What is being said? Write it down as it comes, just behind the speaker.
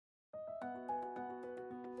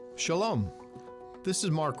Shalom. This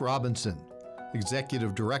is Mark Robinson,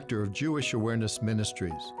 Executive Director of Jewish Awareness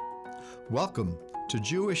Ministries. Welcome to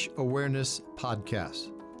Jewish Awareness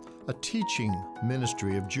Podcast, a teaching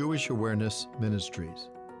ministry of Jewish Awareness Ministries.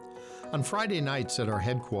 On Friday nights at our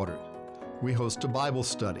headquarters, we host a Bible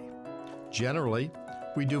study. Generally,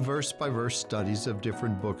 we do verse-by-verse studies of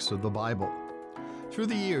different books of the Bible. Through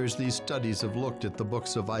the years, these studies have looked at the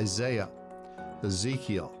books of Isaiah,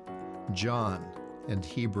 Ezekiel, John, and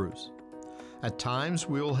Hebrews. At times,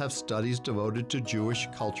 we will have studies devoted to Jewish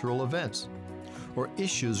cultural events or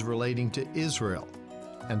issues relating to Israel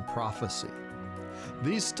and prophecy.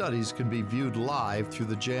 These studies can be viewed live through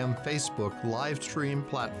the JAM Facebook live stream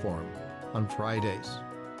platform on Fridays.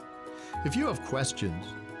 If you have questions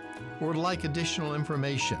or would like additional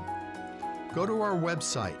information, go to our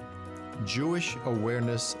website,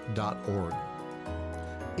 jewishawareness.org.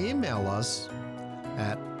 Email us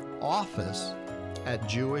at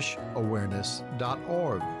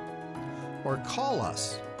office@jewishawareness.org or call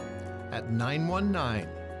us at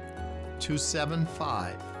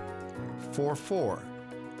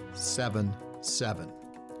 919-275-4477.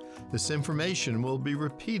 This information will be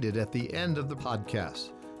repeated at the end of the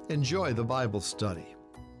podcast. Enjoy the Bible study.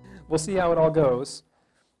 We'll see how it all goes.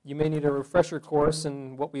 You may need a refresher course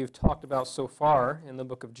in what we've talked about so far in the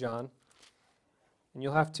book of John. And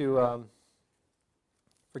you'll have to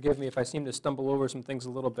forgive me if I seem to stumble over some things a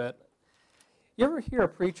little bit. You ever hear a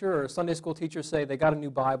preacher or a Sunday school teacher say they got a new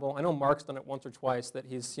Bible? I know Mark's done it once or twice, that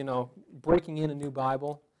he's, breaking in a new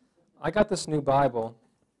Bible. I got this new Bible,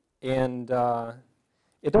 and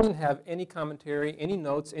it doesn't have any commentary, any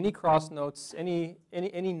notes, any cross notes, any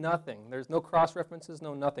nothing. There's no cross references,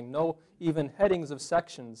 no nothing, no even headings of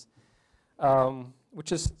sections,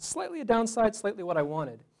 which is slightly a downside, slightly what I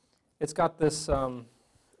wanted. It's got this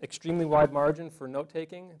extremely wide margin for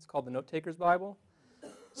note-taking. It's called the Note Taker's Bible.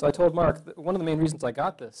 So I told Mark that one of the main reasons I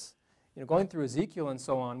got this, going through Ezekiel and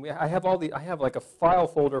so on, I have like a file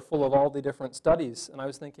folder full of all the different studies, and I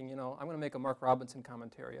was thinking, I'm going to make a Mark Robinson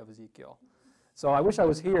commentary of Ezekiel. So I wish I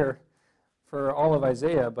was here for all of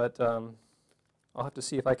Isaiah, but I'll have to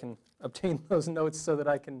see if I can obtain those notes so that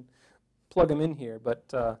I can plug them in here,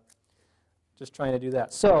 but just trying to do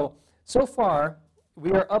that. So far,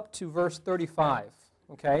 we are up to verse 35.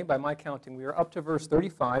 Okay, by my counting, we are up to verse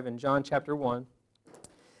 35 in John chapter 1.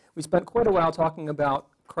 We spent quite a while talking about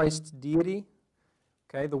Christ's deity.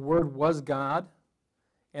 Okay, the Word was God.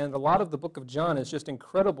 And a lot of the book of John is just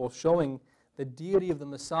incredible, showing the deity of the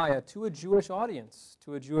Messiah to a Jewish audience,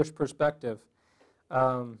 to a Jewish perspective.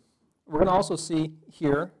 We're going to also see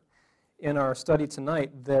here in our study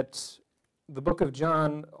tonight that the book of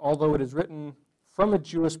John, although it is written from a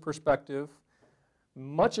Jewish perspective,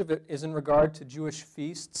 much of it is in regard to Jewish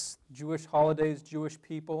feasts, Jewish holidays, Jewish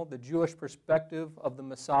people, the Jewish perspective of the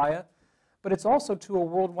Messiah, but it's also to a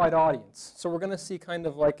worldwide audience. So we're going to see kind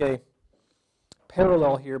of like a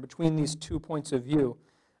parallel here between these two points of view,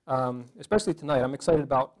 especially tonight. I'm excited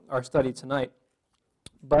about our study tonight.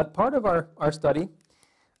 But part of our study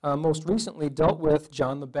most recently dealt with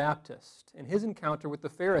John the Baptist and his encounter with the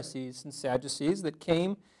Pharisees and Sadducees that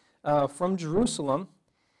came from Jerusalem,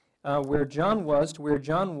 where John was, to where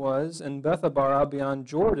John was in Bethabara beyond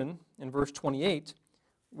Jordan, in verse 28,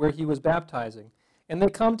 where he was baptizing. And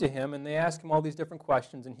they come to him, and they ask him all these different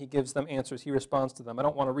questions, and he gives them answers. He responds to them. I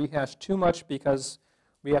don't want to rehash too much because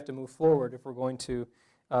we have to move forward if we're going to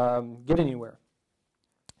get anywhere.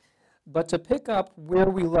 But to pick up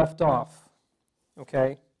where we left off,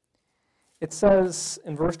 okay, it says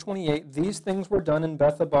in verse 28, these things were done in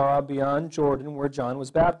Bethabara beyond Jordan where John was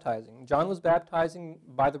baptizing. John was baptizing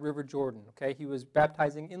by the river Jordan, okay? He was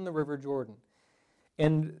baptizing in the river Jordan.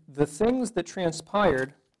 And the things that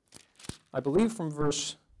transpired, I believe from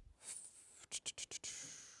verse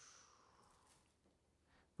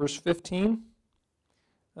 15,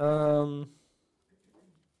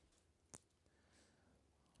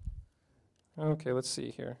 okay, let's see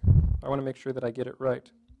here. I want to make sure that I get it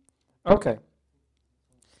right. Okay,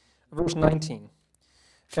 verse 19.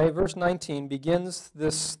 Okay, verse 19 begins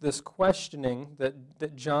this questioning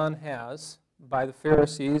that John has by the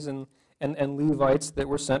Pharisees and Levites that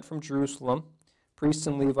were sent from Jerusalem, priests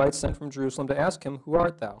and Levites sent from Jerusalem to ask him, who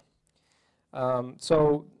art thou?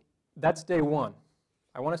 So that's day one.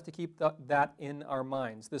 I want us to keep that in our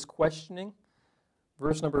minds. This questioning,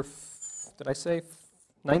 verse number,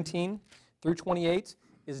 19 through 28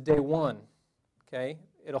 is day one, okay?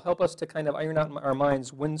 It'll help us to kind of iron out in our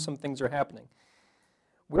minds when some things are happening.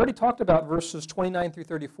 We already talked about verses 29 through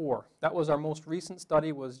 34. That was our most recent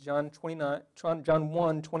study, was John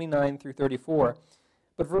 1, 29 through 34.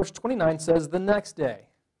 But verse 29 says, the next day.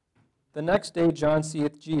 the next day John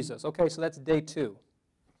seeth Jesus. Okay, so that's day 2.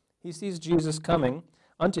 He sees Jesus coming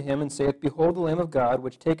unto him and saith, Behold the Lamb of God,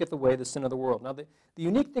 which taketh away the sin of the world. Now, the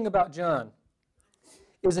unique thing about John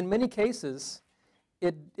is in many cases,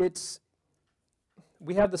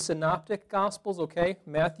 we have the synoptic gospels, okay?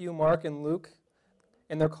 Matthew, Mark, and Luke.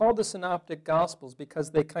 And they're called the synoptic gospels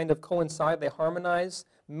because they kind of coincide, they harmonize.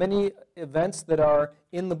 Many events that are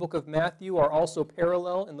in the book of Matthew are also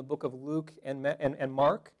parallel in the book of Luke and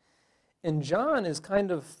Mark. And John is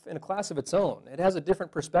kind of in a class of its own. It has a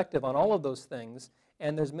different perspective on all of those things.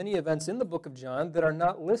 And there's many events in the book of John that are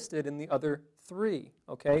not listed in the other 3,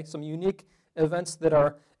 okay? Some unique events that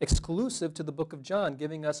are exclusive to the book of John,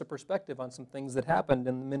 giving us a perspective on some things that happened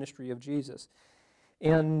in the ministry of Jesus.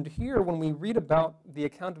 And here, when we read about the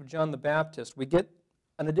account of John the Baptist, we get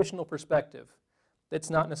an additional perspective that's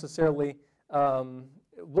not necessarily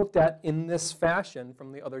looked at in this fashion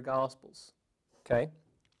from the other Gospels. Okay?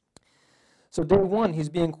 So day 1, he's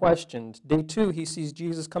being questioned. Day 2, he sees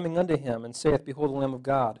Jesus coming unto him and saith, Behold the Lamb of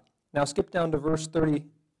God. Now skip down to verse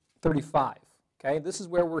 35. Okay? This is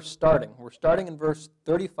where we're starting. We're starting in verse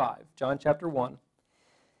 35, John chapter 1.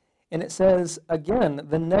 And it says, Again,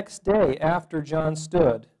 the next day after John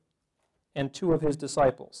stood, and 2 of his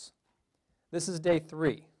disciples. This is day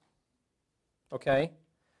 3. Okay?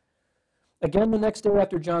 Again, the next day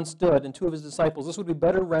after John stood, and 2 of his disciples. This would be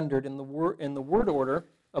better rendered in the word order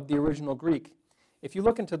of the original Greek. If you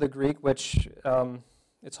look into the Greek, which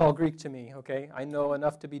it's all Greek to me, okay? I know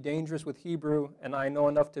enough to be dangerous with Hebrew, and I know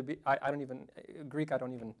enough to be, Greek,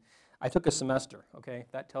 I took a semester, okay?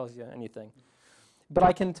 That tells you anything. But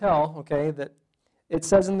I can tell, okay, that it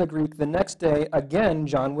says in the Greek, the next day, again,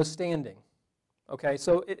 John was standing. Okay,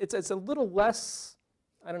 so it's a little less,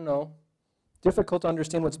 difficult to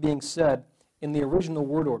understand what's being said in the original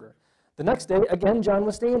word order. The next day, again, John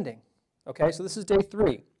was standing. Okay, so this is day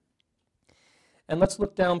 3. And let's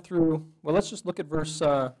look down through, let's just look at verse,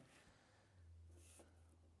 let's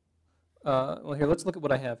look at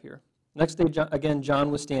what I have here. Next day, again,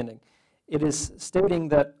 John was standing. It is stating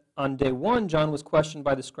that on day 1, John was questioned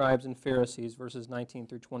by the scribes and Pharisees, verses 19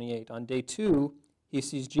 through 28. On day 2, he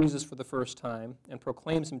sees Jesus for the first time and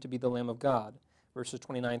proclaims him to be the Lamb of God, verses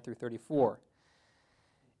 29 through 34.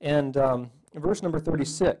 And verse number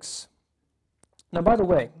 36. Now, by the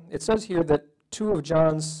way, it says here that 2 of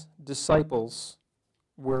John's disciples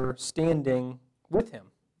were standing with him,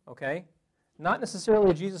 okay? Not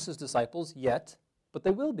necessarily Jesus' disciples yet, but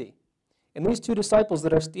they will be. And these 2 disciples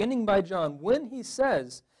that are standing by John when he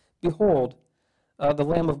says, Behold, the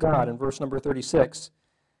Lamb of God, in verse number 36.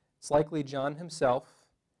 It's likely John himself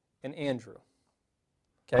and Andrew.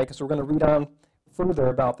 Okay, because we're going to read on further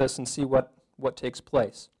about this and see what takes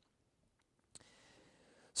place.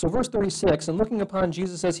 So verse 36, And looking upon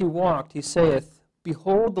Jesus as he walked, he saith,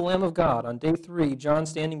 Behold the Lamb of God. On day 3, John,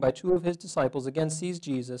 standing by 2 of his disciples, again sees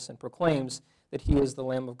Jesus and proclaims that he is the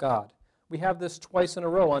Lamb of God. We have this twice in a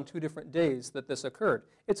row on 2 different days that this occurred.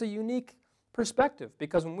 It's a unique perspective,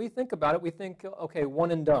 because when we think about it, we think, okay,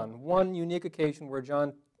 one and done. One unique occasion where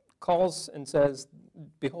John calls and says,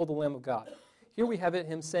 Behold the Lamb of God. Here we have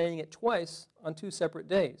him saying it twice on 2 separate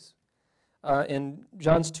days. And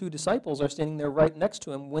John's 2 disciples are standing there right next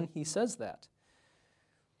to him when he says that.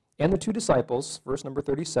 And the 2 disciples, verse number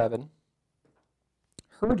 37,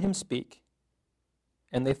 heard him speak,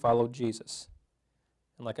 and they followed Jesus.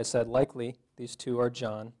 And like I said, likely these 2 are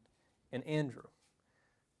John and Andrew.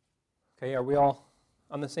 Okay, are we all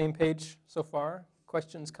on the same page so far?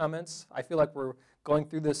 Questions, comments? I feel like we're going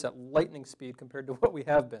through this at lightning speed compared to what we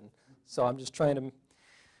have been. So I'm just trying to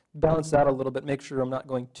balance that a little bit, make sure I'm not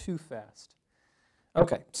going too fast.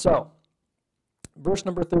 Okay, so verse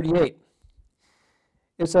number 38.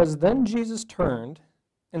 It says, Then Jesus turned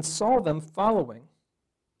and saw them following,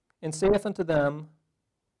 and saith unto them,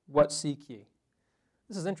 What seek ye?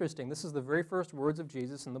 This is interesting. This is the very first words of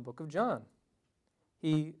Jesus in the book of John.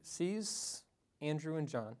 He sees Andrew and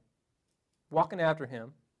John walking after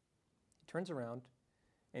him. He turns around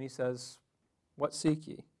and he says, What seek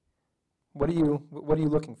ye? What are you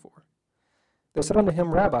looking for? They said unto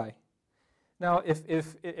him, Rabbi. Now,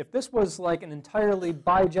 if this was like an entirely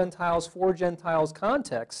by Gentiles, for Gentiles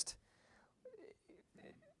context,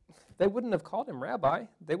 they wouldn't have called him Rabbi.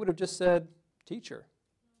 They would have just said, Teacher.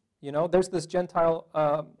 You know, there's this Gentile,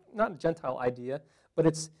 not Gentile idea,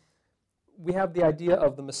 but we have the idea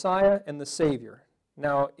of the Messiah and the Savior.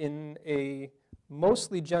 Now, in a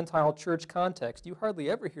mostly Gentile church context, you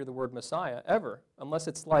hardly ever hear the word Messiah, ever, unless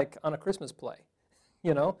it's like on a Christmas play,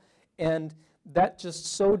 you know? And that just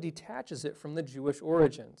so detaches it from the Jewish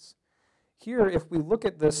origins. Here, if we look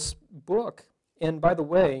at this book, and by the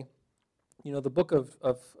way, You know, the book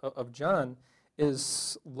of John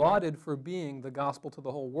is lauded for being the gospel to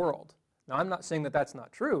the whole world. Now, I'm not saying that that's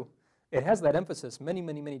not true. It has that emphasis many,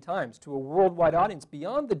 many, many times to a worldwide audience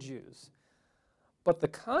beyond the Jews. But the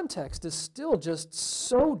context is still just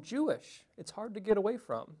so Jewish. It's hard to get away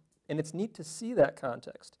from. And it's neat to see that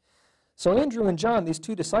context. So Andrew and John, these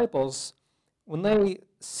two disciples, when they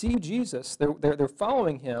see Jesus, they're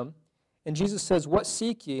following him. And Jesus says, "What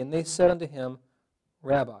seek ye?" And they said unto him,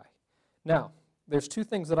 "Rabbi." Now, there's two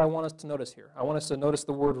things that I want us to notice here. I want us to notice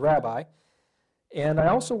the word rabbi. And I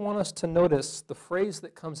also want us to notice the phrase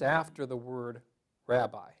that comes after the word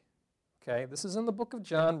rabbi. Okay, this is in the book of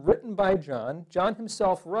John, written by John. John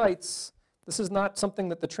himself writes, this is not something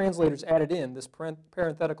that the translators added in, this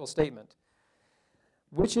parenthetical statement,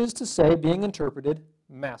 which is to say, being interpreted,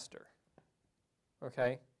 master.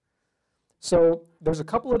 Okay, so there's a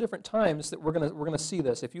couple of different times that we're gonna see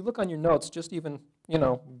this. If you look on your notes, just even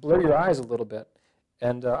blur your eyes a little bit,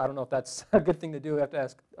 and I don't know if that's a good thing to do. I have to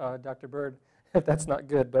ask Dr. Bird if that's not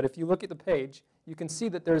good. But if you look at the page, you can see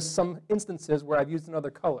that there's some instances where I've used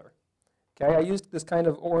another color. Okay, I used this kind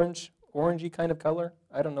of orangey kind of color.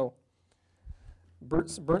 I don't know,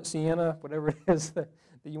 burnt sienna, whatever it is that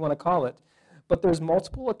you want to call it. But there's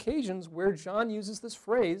multiple occasions where John uses this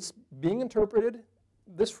phrase, being interpreted,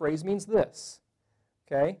 this phrase means this.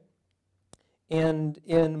 Okay? And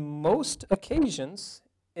in most occasions,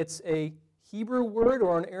 it's a Hebrew word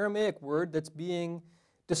or an Aramaic word that's being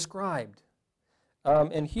described.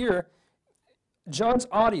 And here, John's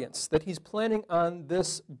audience that he's planning on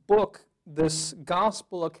this book, this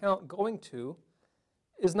gospel account going to,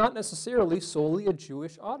 is not necessarily solely a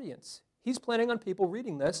Jewish audience. He's planning on people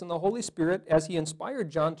reading this, and the Holy Spirit, as he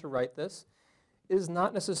inspired John to write this, is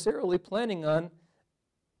not necessarily planning on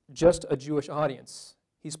just a Jewish audience.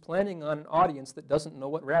 He's planning on an audience that doesn't know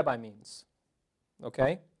what rabbi means.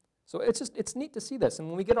 Okay? So it's neat to see this. And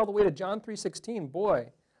when we get all the way to John 3:16,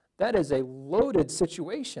 boy, that is a loaded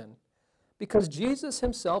situation, because Jesus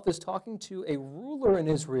himself is talking to a ruler in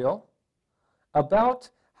Israel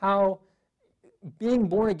about how being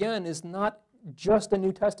born again is not just a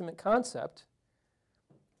New Testament concept,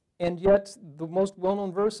 and yet the most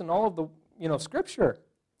well-known verse in all of the Scripture,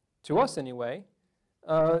 to us anyway,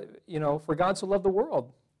 for God so loved the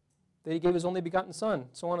world that he gave his only begotten Son,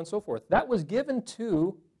 so on and so forth. That was given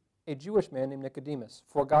to a Jewish man named Nicodemus,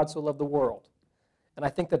 for God so loved the world. And I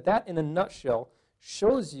think that in a nutshell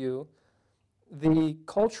shows you the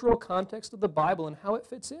cultural context of the Bible and how it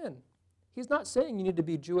fits in. He's not saying you need to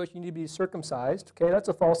be Jewish, you need to be circumcised. Okay, that's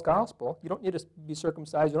a false gospel. You don't need to be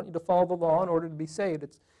circumcised. You don't need to follow the law in order to be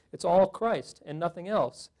saved. It's all Christ and nothing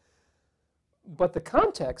else. But the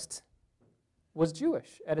context was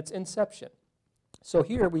Jewish at its inception. So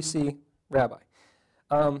here we see rabbi.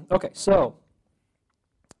 And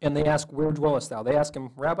they ask, "Where dwellest thou?" They ask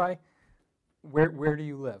him, "Rabbi, where do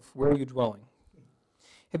you live? Where are you dwelling?"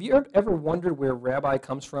 Have you ever wondered where rabbi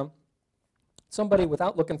comes from? Somebody,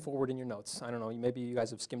 without looking forward in your notes, I don't know, maybe you guys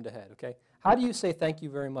have skimmed ahead, okay? How do you say thank you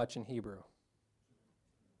very much in Hebrew?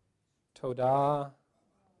 Todah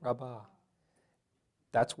Rabbah.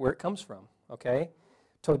 That's where it comes from, okay?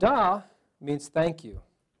 Todah means thank you.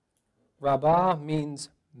 Rabbah means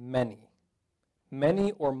many.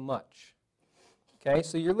 Many or much. Okay,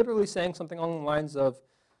 so you're literally saying something along the lines of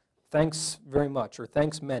thanks very much or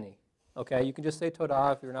thanks many. Okay, you can just say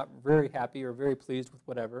Todah if you're not very happy or very pleased with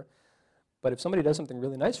whatever. But if somebody does something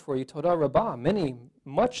really nice for you, Todah Rabbah, many,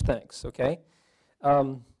 much thanks, okay?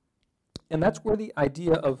 And that's where the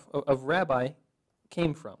idea of rabbi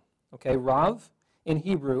came from, okay? Rav in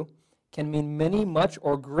Hebrew can mean many, much,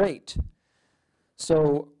 or great.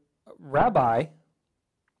 So rabbi,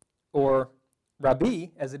 or rabbi,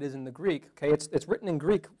 as it is in the Greek, okay, it's written in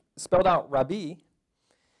Greek, spelled out rabbi,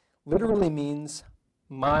 literally means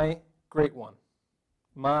my great one,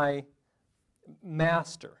 my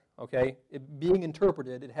master. Okay, being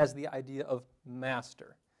interpreted, it has the idea of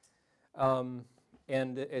master, and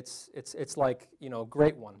it's like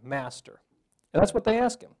great one, master, and that's what they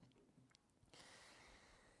ask him.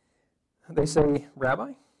 They say,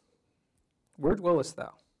 "Rabbi, where dwellest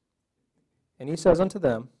thou?" And he says unto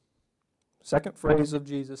them, second phrase of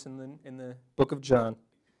Jesus in the book of John,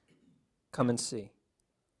 "Come and see."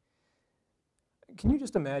 Can you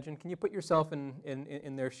just imagine? Can you put yourself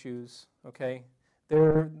in their shoes? Okay.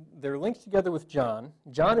 They're linked together with John.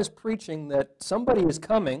 John is preaching that somebody is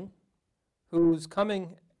coming, who's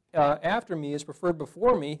coming after me is preferred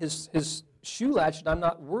before me. His shoe latch that I'm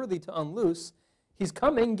not worthy to unloose. He's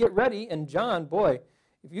coming, get ready. And John, boy,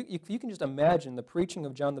 if you can just imagine the preaching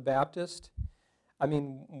of John the Baptist, I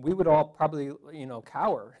mean, we would all probably,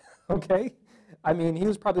 cower, okay? I mean, he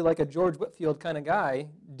was probably like a George Whitefield kind of guy.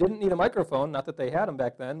 Didn't need a microphone, not that they had them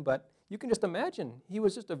back then, but you can just imagine. He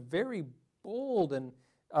was just a very bold and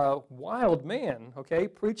wild man, okay,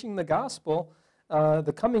 preaching the gospel,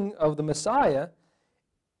 the coming of the Messiah.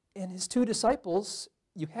 And his two disciples,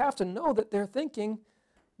 you have to know that they're thinking,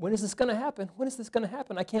 when is this going to happen? When is this going to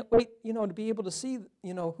happen? I can't wait, to be able to see,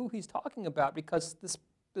 who he's talking about, because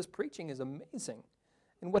this preaching is amazing.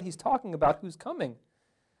 And what he's talking about, who's coming.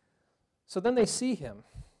 So then they see him.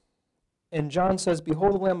 And John says,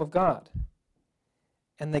 "Behold the Lamb of God."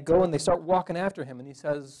 And they go and they start walking after him. And he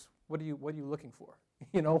says, what are you looking for?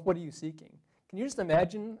 What are you seeking? Can you just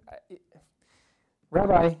imagine,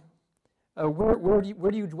 Rabbi, where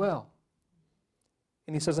do you dwell?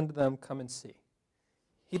 And he says unto them, "Come and see."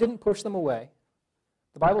 He didn't push them away.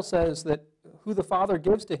 The Bible says that who the Father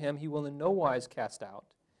gives to him, he will in no wise cast out.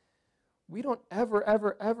 We don't ever,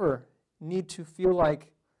 ever, ever need to feel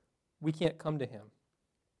like we can't come to him.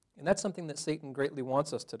 And that's something that Satan greatly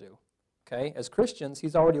wants us to do. Okay? As Christians,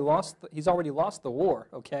 he's already lost the war,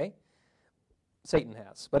 okay? Satan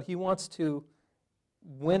has. But he wants to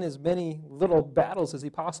win as many little battles as he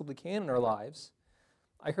possibly can in our lives.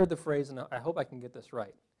 I heard the phrase, and I hope I can get this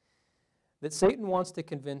right, that Satan wants to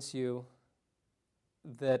convince you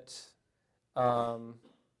that, oh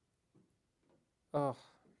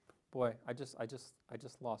boy, I just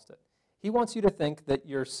lost it. He wants you to think that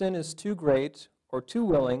your sin is too great or too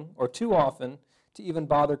willing or too often to even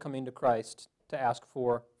bother coming to Christ to ask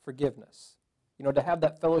for forgiveness, to have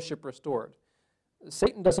that fellowship restored.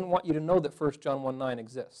 Satan doesn't want you to know that 1 John 1:9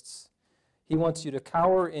 exists. He wants you to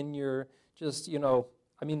cower in your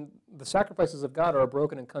the sacrifices of God are a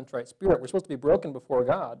broken and contrite spirit. We're supposed to be broken before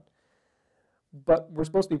God, but we're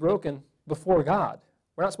supposed to be broken before God.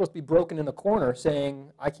 We're not supposed to be broken in a corner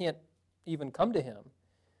saying, I can't even come to him.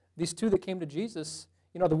 These two that came to Jesus,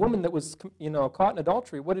 the woman that was caught in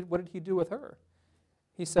adultery, what did he do with her?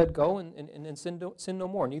 He said, "Go and sin no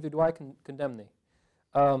more, neither do I condemn thee."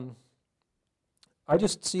 I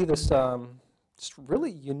just see this just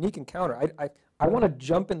really unique encounter. I want to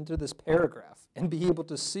jump into this paragraph and be able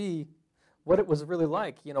to see what it was really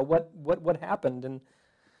like, what happened. And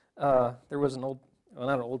there was not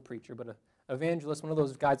an old preacher, but an evangelist, one of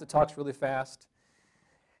those guys that talks really fast.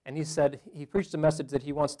 And he said he preached a message that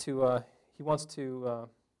he wants to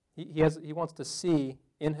see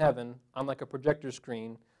in heaven on like a projector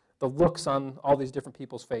screen the looks on all these different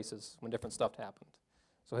people's faces when different stuff happened.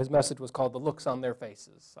 So his message was called "The Looks on Their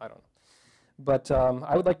Faces." I don't know. But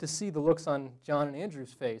I would like to see the looks on John and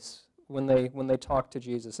Andrew's face when they talked to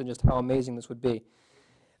Jesus, and just how amazing this would be.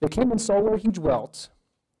 They came and saw where he dwelt.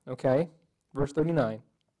 Okay, verse 39.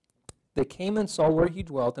 They came and saw where he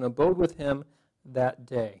dwelt and abode with him that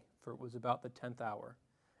day, for it was about the 10th hour.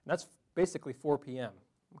 And that's basically 4 p.m.,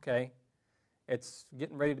 okay? It's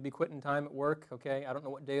getting ready to be quitting time at work, okay? I don't know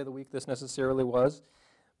what day of the week this necessarily was,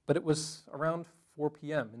 but it was around 4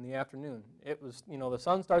 p.m. in the afternoon. It was, the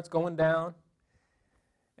sun starts going down,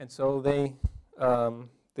 and so they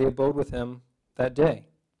abode with him that day.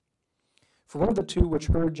 For one of the two which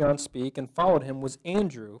heard John speak and followed him was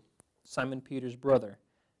Andrew, Simon Peter's brother,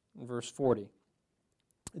 in verse 40.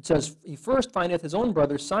 It says, he first findeth his own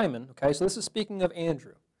brother Simon. Okay, so this is speaking of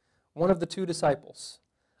Andrew, one of the two disciples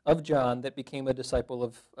of John that became a disciple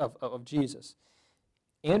of Jesus.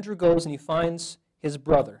 Andrew goes and he finds his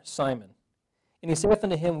brother Simon. And he saith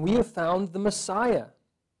unto him, "We have found the Messiah,"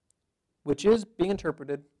 which is being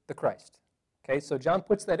interpreted the Christ. Okay, so John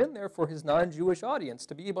puts that in there for his non-Jewish audience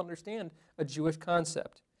to be able to understand a Jewish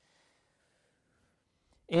concept.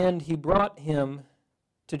 And he brought him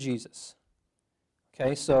to Jesus.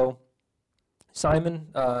 Okay, so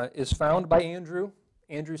Simon is found by Andrew.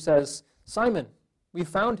 Andrew says, "Simon, we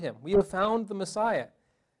found him. We have found the Messiah."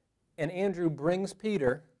 And Andrew brings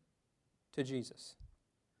Peter to Jesus.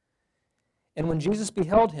 And when Jesus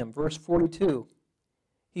beheld him, verse 42,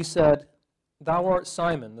 he said, "Thou art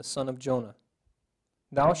Simon, the son of Jonah.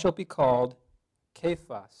 Thou shalt be called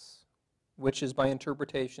Cephas," which is by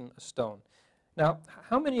interpretation a stone. Now,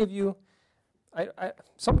 how many of you,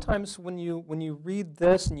 sometimes when you read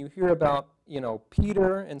this and you hear about,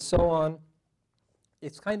 Peter and so on,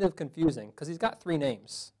 it's kind of confusing because he's got three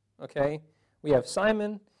names, okay? We have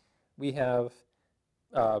Simon, we have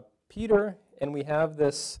Peter, and we have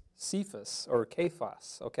this Cephas, or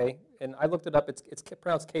Cephas, okay? And I looked it up, it's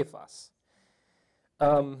pronounced Cephas.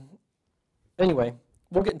 Anyway,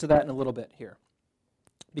 we'll get into that in a little bit here,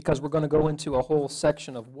 because we're going to go into a whole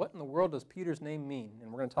section of what in the world does Peter's name mean,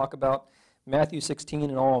 and we're going to talk about Matthew 16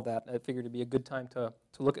 and all of that. I figured it'd be a good time to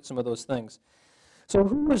look at some of those things. So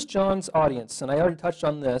who was John's audience? And I already touched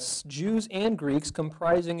on this. Jews and Greeks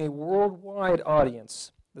comprising a worldwide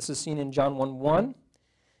audience. This is seen in John 1:1,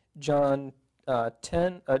 John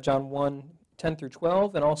 1:10 through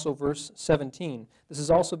 12, and also verse 17. This is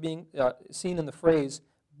also being seen in the phrase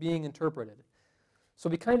being interpreted. So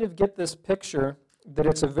we kind of get this picture that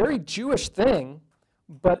it's a very Jewish thing,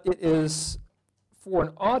 but it is for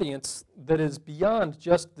an audience that is beyond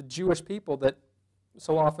just the Jewish people that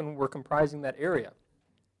so often were comprising that area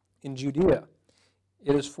in Judea.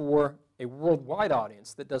 It is for a worldwide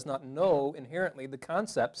audience that does not know inherently the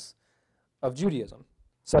concepts of Judaism,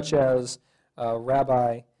 such as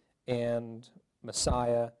Rabbi and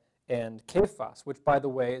Messiah and Kephas, which, by the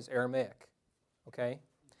way, is Aramaic. Okay?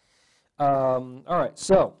 All right,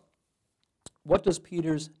 so what does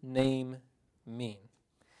Peter's name mean?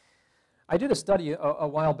 I did a study a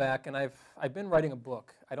while back, and I've been writing a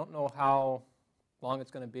book. I don't know how long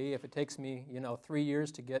it's going to be. If it takes me, 3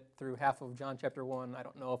 years to get through half of John chapter 1, I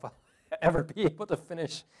don't know if I'll ever be able to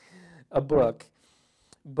finish a book.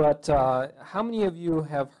 But how many of you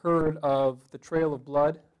have heard of the Trail of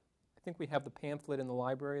Blood? I think we have the pamphlet in the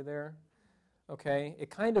library there. Okay,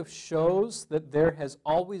 it kind of shows that there has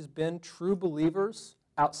always been true believers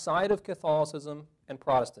outside of Catholicism and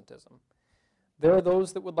Protestantism. There are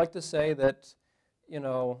those that would like to say that,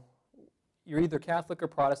 you're either Catholic or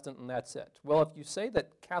Protestant and that's it. Well, if you say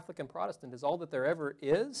that Catholic and Protestant is all that there ever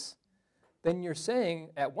is, then you're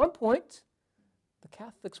saying at one point the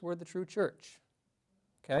Catholics were the true church.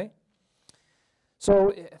 Okay?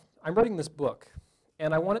 So I'm writing this book,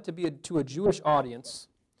 and I want it to be to a Jewish audience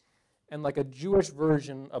and like a Jewish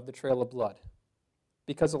version of the Trail of Blood.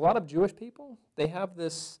 Because a lot of Jewish people, they have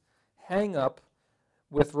this hang-up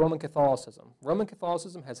with Roman Catholicism. Roman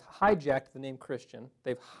Catholicism has hijacked the name Christian.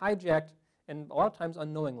 They've hijacked, and a lot of times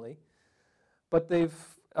unknowingly, but they've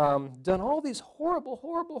done all these horrible,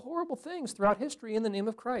 horrible, horrible things throughout history in the name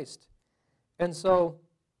of Christ. And so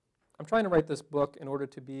I'm trying to write this book in order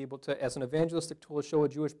to be able to, as an evangelistic tool, show a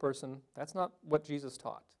Jewish person, that's not what Jesus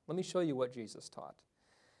taught. Let me show you what Jesus taught.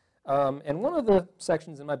 And one of the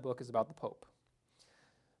sections in my book is about the Pope.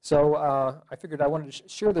 So I figured I wanted to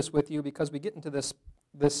share this with you because we get into this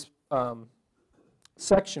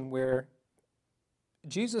section where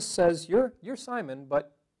Jesus says, you're Simon,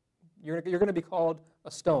 but you're going to be called a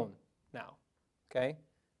stone now. Okay?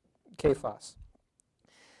 Kephas.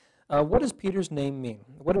 What does Peter's name mean?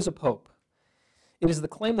 What is a pope? It is the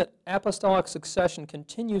claim that apostolic succession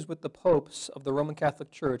continues with the popes of the Roman Catholic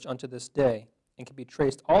Church unto this day and can be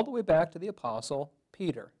traced all the way back to the apostle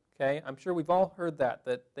Peter. Okay? I'm sure we've all heard that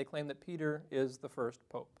they claim that Peter is the first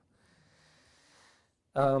pope.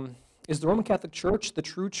 Is the Roman Catholic Church the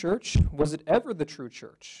true church? Was it ever the true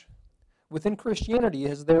church? Within Christianity,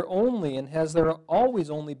 has there always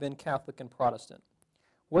only been Catholic and Protestant?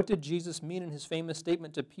 What did Jesus mean in his famous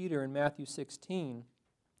statement to Peter in Matthew 16,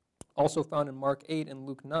 also found in Mark 8 and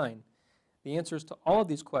Luke 9? The answers to all of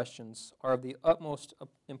these questions are of the utmost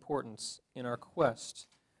importance in our quest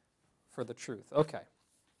for the truth. Okay.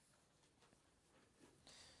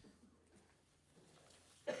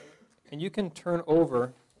 And you can turn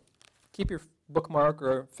over, keep your bookmark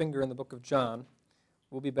or finger in the book of John.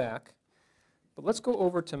 We'll be back. But let's go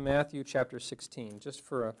over to Matthew chapter 16, just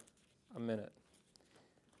for a minute.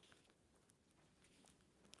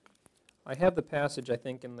 I have the passage, I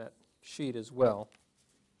think, in that sheet as well.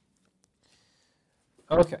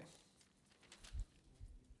 Okay.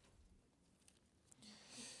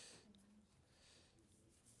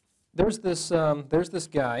 There's this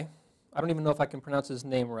guy. I don't even know if I can pronounce his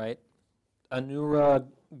name right. Anura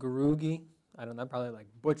Gurugi. I don't know, I'm probably like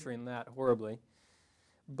butchering that horribly.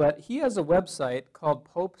 But he has a website called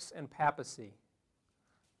Popes and Papacy.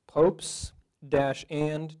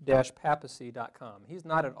 Popes-and-papacy.com. He's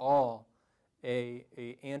not at all a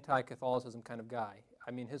anti-Catholicism kind of guy.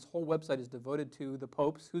 I mean, his whole website is devoted to the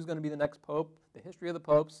popes, who's going to be the next pope, the history of the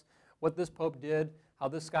popes, what this pope did, how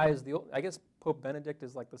this guy is I guess Pope Benedict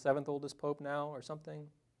is like the 7th oldest pope now or something.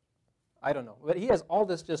 I don't know. But he has all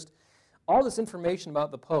this information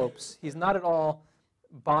about the popes. He's not at all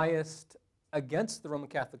biased against the Roman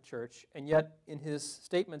Catholic Church, and yet in his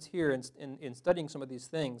statements here, in studying some of these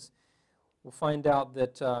things, we'll find out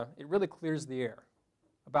that it really clears the air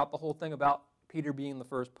about the whole thing about Peter being the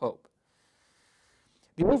first pope.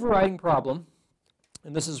 The overriding problem,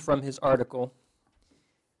 and this is from his article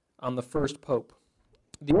on the first pope,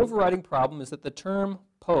 the overriding problem is that the term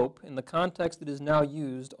pope, in the context it is now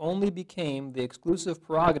used, only became the exclusive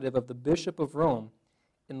prerogative of the Bishop of Rome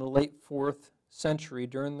in the late 4th century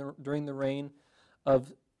during the reign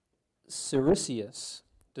of Siricius,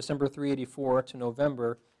 December 384 to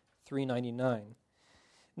November 399.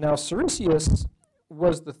 Now, Siricius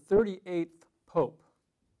was the 38th pope,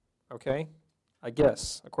 okay? I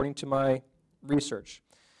guess, according to my research.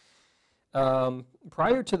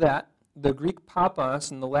 Prior to that, the Greek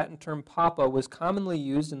papas and the Latin term papa was commonly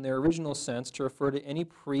used in their original sense to refer to any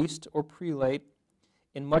priest or prelate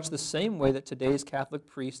in much the same way that today's Catholic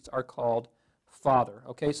priests are called father.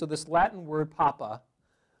 Okay, so this Latin word papa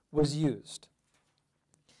was used.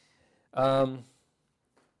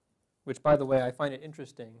 Which, by the way, I find it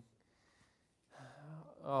interesting.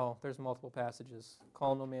 Oh, there's multiple passages.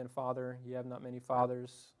 Call no man father, ye have not many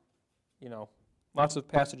fathers. You know, lots of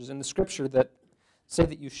passages in the Scripture that say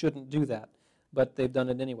that you shouldn't do that, but they've done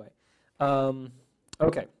it anyway.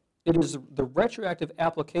 Okay, it is the retroactive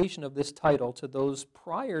application of this title to those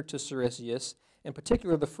prior to Siricius, in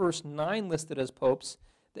particular the first 9 listed as popes,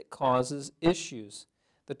 that causes issues.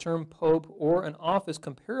 The term pope or an office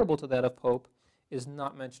comparable to that of pope is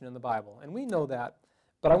not mentioned in the Bible, and we know that,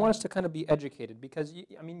 but I want us to kind of be educated because,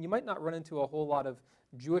 you might not run into a whole lot of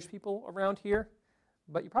Jewish people around here,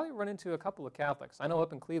 but you probably run into a couple of Catholics. I know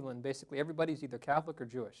up in Cleveland, basically everybody's either Catholic or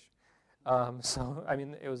Jewish.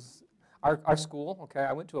 It was our school, okay,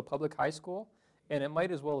 I went to a public high school, and it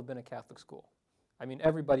might as well have been a Catholic school.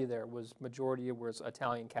 Everybody there majority was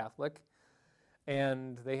Italian Catholic,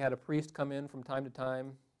 and they had a priest come in from time to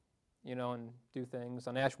time, and do things.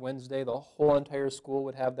 On Ash Wednesday, the whole entire school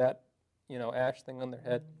would have that, ash thing on their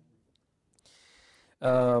head.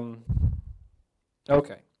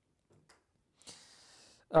 Okay.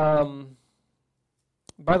 By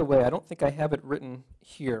the way, I don't think I have it written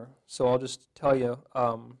here, so I'll just tell you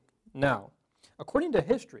now. According to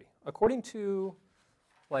history, according to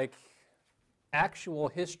actual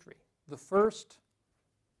history, the first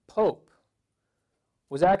pope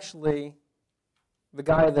was actually the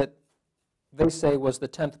guy that they say was the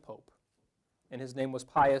 10th pope, and his name was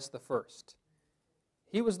Pius I.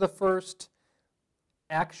 He was the first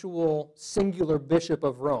actual singular bishop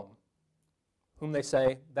of Rome, whom they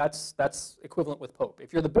say that's equivalent with pope.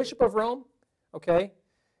 If you're the bishop of Rome, okay,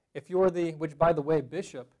 if you're which by the way,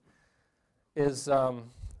 bishop is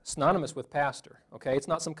synonymous with pastor, okay? It's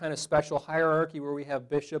not some kind of special hierarchy where we have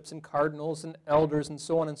bishops and cardinals and elders and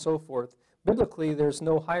so on and so forth. Biblically, there's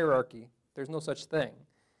no hierarchy. There's no such thing.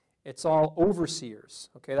 It's all overseers,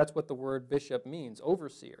 okay? That's what the word bishop means,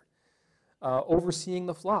 overseer. Overseeing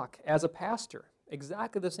the flock as a pastor,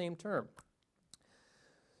 exactly the same term.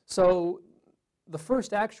 So the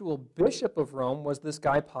first actual bishop of Rome was this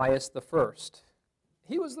guy Pius I.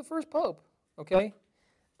 He was the first pope, okay,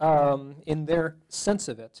 in their sense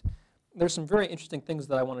of it. There's some very interesting things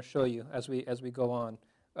that I want to show you as we go on,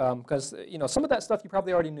 because some of that stuff you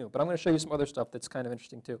probably already knew, but I'm going to show you some other stuff that's kind of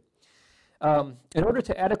interesting too. In order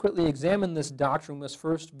to adequately examine this doctrine, we must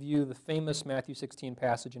first view the famous Matthew 16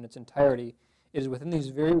 passage in its entirety. It is within these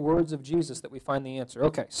very words of Jesus that we find the answer.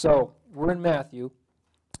 Okay, so we're in Matthew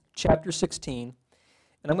chapter 16,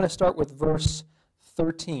 and I'm going to start with verse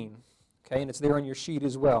 13, okay, and it's there on your sheet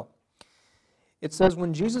as well. It says,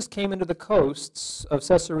 "When Jesus came into the coasts of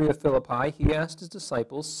Caesarea Philippi, he asked his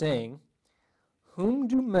disciples, saying, 'Whom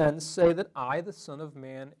do men say that I, the Son of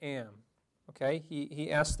Man, am?'" Okay,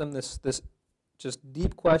 he asked them this just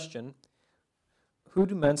deep question, "Who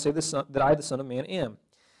do men say that I, the Son of Man, am?"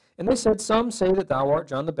 And they said, "Some say that thou art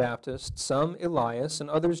John the Baptist, some Elias, and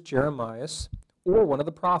others Jeremiah, or one of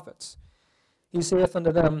the prophets." He saith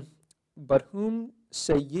unto them, "But whom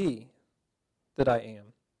say ye that I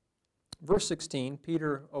am?" Verse 16,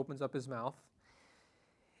 Peter opens up his mouth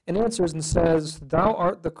and answers and says, "Thou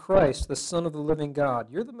art the Christ, the Son of the living God."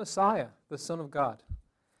 You're the Messiah, the Son of God.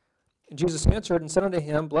 And Jesus answered and said unto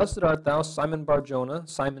him, "Blessed art thou, Simon Bar-Jonah,"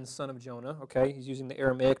 Simon son of Jonah. Okay, he's using the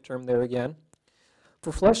Aramaic term there again.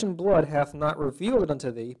 "For flesh and blood hath not revealed it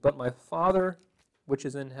unto thee, but my Father which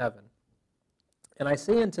is in heaven. And I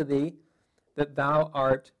say unto thee that thou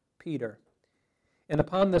art Peter. And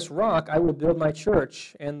upon this rock I will build my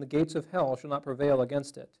church, and the gates of hell shall not prevail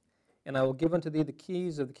against it. And I will give unto thee the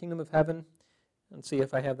keys of the kingdom of heaven." And see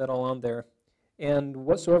if I have that all on there. "And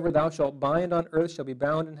whatsoever thou shalt bind on earth shall be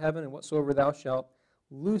bound in heaven, and whatsoever thou shalt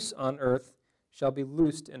loose on earth shall be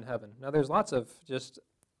loosed in heaven." Now there's lots of just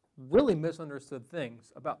really misunderstood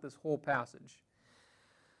things about this whole passage.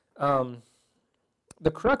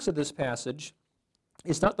 The crux of this passage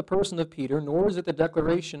is not the person of Peter, nor is it the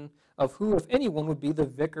declaration of who, if anyone, would be the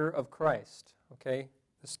vicar of Christ. Okay,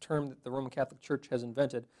 this term that the Roman Catholic Church has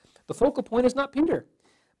invented. The focal point is not Peter,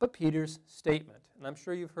 but Peter's statement. And I'm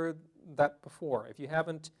sure you've heard that before. If you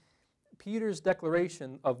haven't, Peter's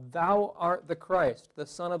declaration of "Thou art the Christ, the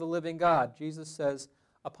Son of the living God," Jesus says,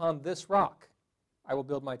 "Upon this rock I will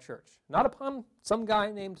build my church." Not upon some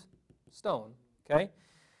guy named Stone, okay?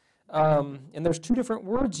 And there's two different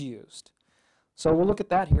words used. So we'll look at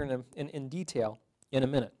that here in detail in a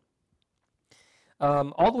minute.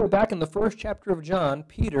 All the way back in the first chapter of John,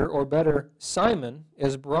 Peter, or better, Simon,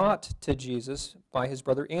 is brought to Jesus by his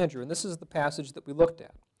brother Andrew. And this is the passage that we looked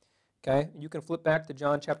at. Okay? You can flip back to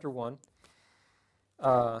John chapter 1.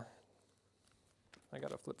 I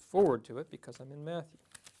got to flip forward to it because I'm in Matthew.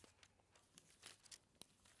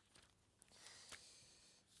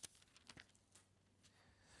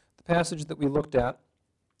 The passage that we looked at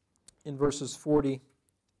in verses 40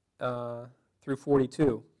 through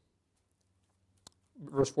 42,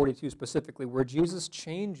 verse 42 specifically, where Jesus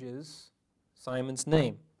changes Simon's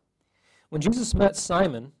name. When Jesus met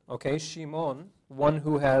Simon, okay, Shimon, one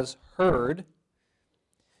who has heard,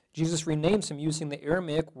 Jesus renames him using the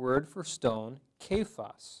Aramaic word for stone,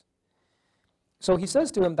 Kephas. So he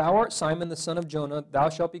says to him, "Thou art Simon, the son of Jonah, thou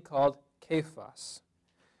shalt be called Kephas,"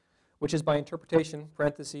 which is by interpretation,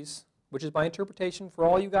 parentheses, which is by interpretation, for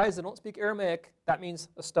all you guys that don't speak Aramaic, that means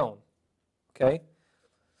a stone, okay?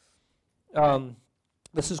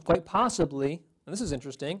 This is quite possibly, and this is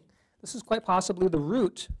interesting, this is quite possibly the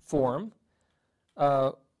root form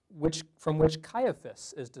from which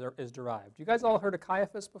Caiaphas is derived. You guys all heard of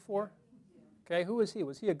Caiaphas before? Okay, who was he?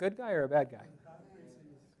 Was he a good guy or a bad guy?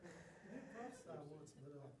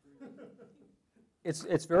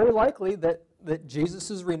 It's very likely that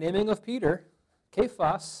Jesus' renaming of Peter,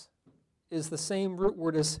 Kephas, is the same root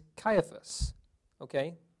word as Caiaphas,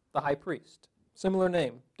 okay, the high priest. Similar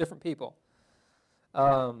name, different people.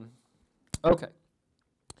 Okay.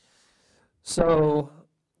 So,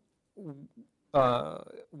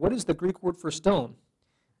 what is the Greek word for stone?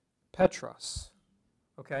 Petros.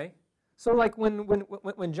 Okay? So like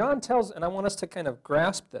when John tells, and I want us to kind of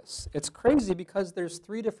grasp this, it's crazy because there's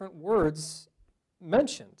three different words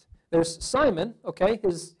mentioned. There's Simon, okay,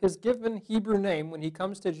 his given Hebrew name when he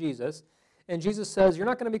comes to Jesus, and Jesus says, "You're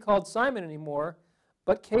not going to be called Simon anymore,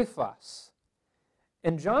 but Kephas."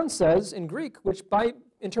 And John says in Greek, which by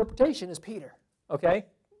interpretation is Peter, okay?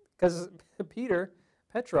 Because Peter,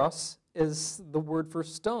 Petros, is the word for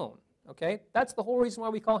stone, okay? That's the whole reason why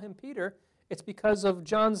we call him Peter. It's because of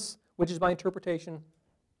John's, which is by interpretation,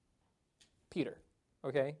 Peter,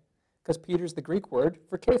 okay? Because Peter's the Greek word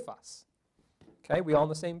for Kephas. Okay, we all on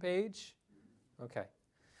the same page? Okay.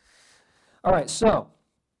 All right, so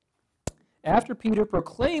after Peter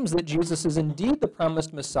proclaims that Jesus is indeed the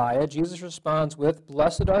promised Messiah, Jesus responds with,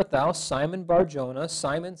 "Blessed art thou, Simon Bar-Jonah,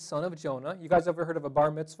 Simon, son of Jonah." You guys ever heard of a bar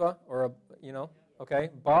mitzvah? Or okay.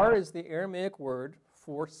 Bar is the Aramaic word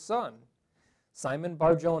for son. Simon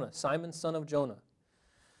Bar-Jonah, Simon, son of Jonah.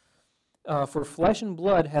 "For flesh and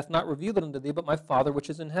blood hath not revealed it unto thee, but my Father which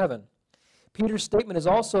is in heaven." Peter's statement is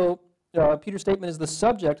the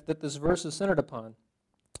subject that this verse is centered upon.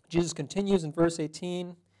 Jesus continues in verse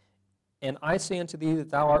 18, "And I say unto thee that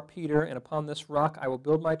thou art Peter, and upon this rock I will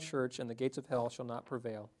build my church, and the gates of hell shall not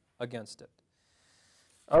prevail against it."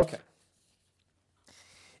 Okay.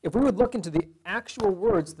 If we would look into the actual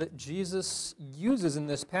words that Jesus uses in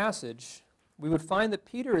this passage, we would find that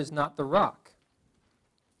Peter is not the rock.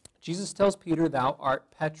 Jesus tells Peter, "Thou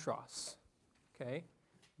art Petros." Okay?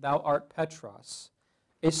 "Thou art Petros,"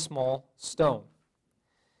 a small stone.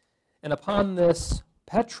 And upon this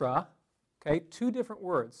Petra, okay, two different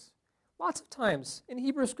words. Lots of times in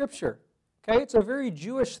Hebrew Scripture, okay, it's a very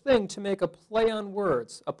Jewish thing to make a play on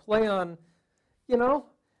words, a play on,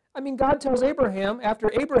 God tells Abraham,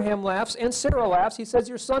 after Abraham laughs and Sarah laughs, he says,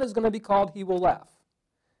 "Your son is going to be called, he will laugh."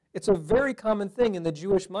 It's a very common thing in the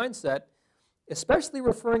Jewish mindset, especially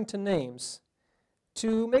referring to names,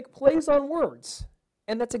 to make plays on words.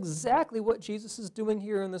 And that's exactly what Jesus is doing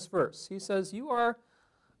here in this verse. He says, "You are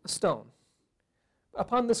a stone.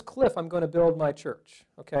 Upon this cliff I'm going to build my church."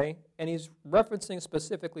 Okay? And he's referencing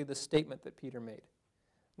specifically the statement that Peter made.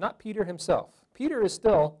 Not Peter himself. Peter is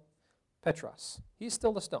still Petros. He's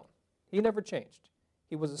still a stone. He never changed.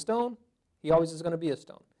 He was a stone. He always is going to be a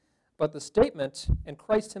stone. But the statement, and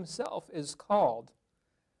Christ himself is called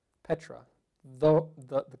Petra,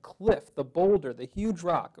 the cliff, the boulder, the huge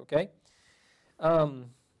rock, okay?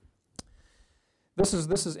 This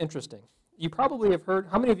is interesting. You probably have heard,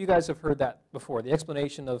 how many of you guys have heard that before? The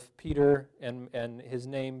explanation of Peter and his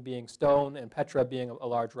name being stone and Petra being a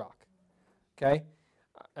large rock. Okay?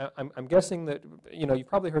 I'm guessing that, you've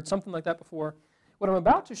probably heard something like that before. What I'm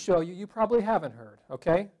about to show you, you probably haven't heard.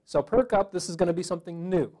 Okay? So perk up, this is going to be something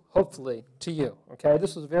new, hopefully, to you. Okay?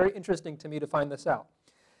 This was very interesting to me to find this out.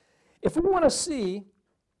 If we want to see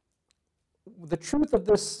the truth of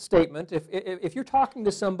this statement, if you're talking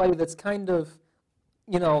to somebody that's kind of,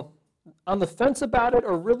 on the fence about it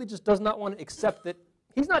or really just does not want to accept that,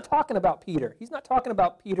 He's not talking about Peter. He's not talking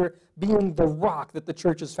about Peter being the rock that the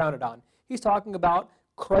church is founded on. He's talking about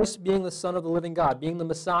Christ being the Son of the living God, being the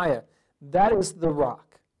Messiah. That is the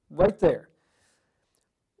rock, right there.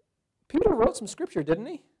 Peter wrote some scripture, didn't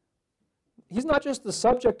he? He's not just the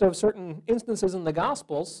subject of certain instances in the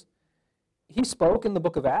Gospels. He spoke in the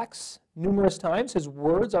book of Acts numerous times. His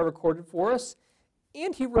words are recorded for us.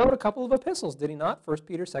 And he wrote a couple of epistles, did he not? 1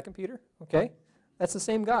 Peter, 2 Peter, okay? That's the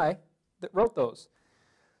same guy that wrote those.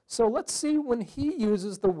 So let's see when he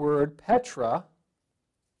uses the word Petra,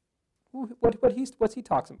 what he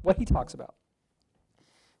talks about.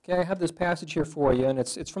 Okay, I have this passage here for you, and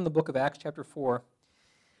it's from the book of Acts chapter 4.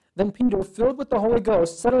 Then Peter, filled with the Holy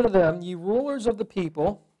Ghost, said unto them, Ye rulers of the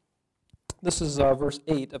people, this is verse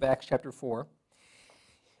 8 of Acts chapter 4,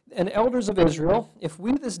 and elders of Israel, if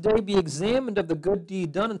we this day be examined of the good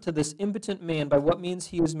deed done unto this impotent man, by what means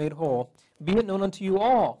he is made whole, be it known unto you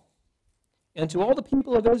all, and to all the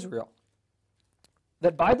people of Israel,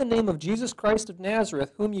 that by the name of Jesus Christ of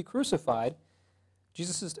Nazareth, whom ye crucified,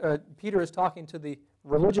 Peter is talking to the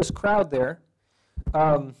religious crowd there,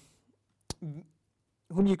 whom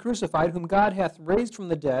ye crucified, whom God hath raised from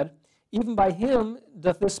the dead, even by him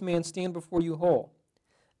doth this man stand before you whole.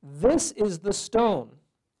 This is the stone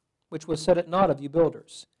which was set at naught of you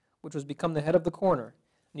builders, which was become the head of the corner.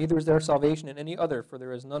 Neither is there salvation in any other, for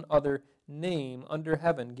there is none other name under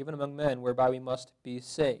heaven given among men whereby we must be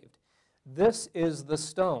saved. This is the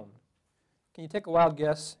stone. Can you take a wild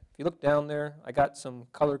guess? If you look down there, I got some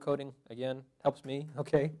color coding. Again, helps me,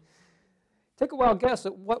 okay? Take a wild guess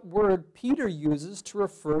at what word Peter uses to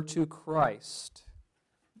refer to Christ.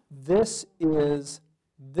 This is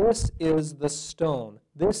the stone.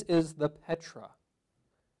 This is the Petra.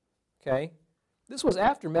 Okay? This was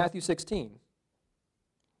after Matthew 16.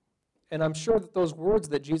 And I'm sure that those words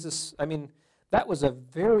that Jesus, that was a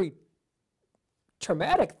very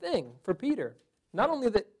traumatic thing for Peter. Not only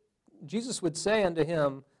that Jesus would say unto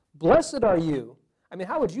him, Blessed are you.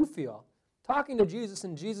 How would you feel? Talking to Jesus,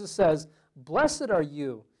 and Jesus says, Blessed are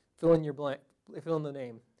you, fill in your blank, fill in the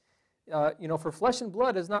name. For flesh and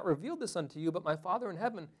blood has not revealed this unto you, but my Father in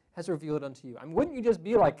heaven has revealed it unto you. Wouldn't you just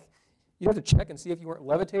be like, you have to check and see if you weren't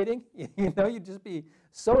levitating? You'd just be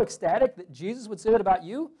so ecstatic that Jesus would say that about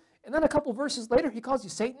you. And then a couple verses later, he calls you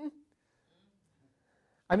Satan.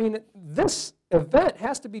 This event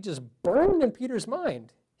has to be just burned in Peter's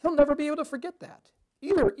mind. He'll never be able to forget that.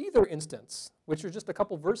 Either instance, which are just a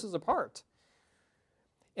couple verses apart.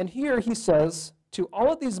 And here he says to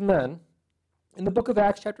all of these men in the book of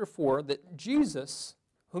Acts chapter 4 that Jesus,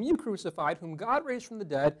 whom you crucified, whom God raised from the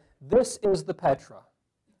dead, this is the Petra.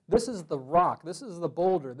 This is the rock. This is the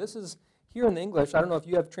boulder. This is, here in the English, I don't know if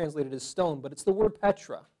you have translated as stone, but it's the word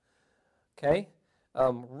Petra. Okay?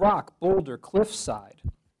 Rock, boulder, cliffside.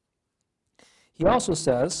 He also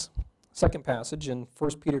says, second passage in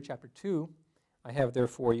 1 Peter chapter 2, I have there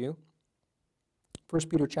for you. 1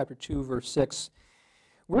 Peter chapter 2, verse 6.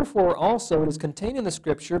 Wherefore also it is contained in the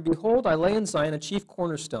Scripture, Behold, I lay in Zion a chief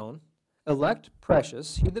cornerstone, elect,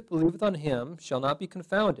 precious, he that believeth on him shall not be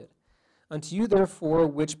confounded. Unto you therefore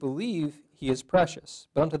which believe he is precious,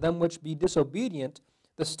 but unto them which be disobedient,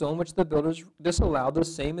 the stone which the builders disallowed, the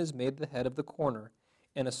same is made the head of the corner,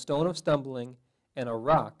 and a stone of stumbling, and a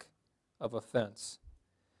rock of offense.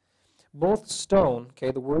 Both stone,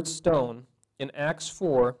 okay, the word stone in Acts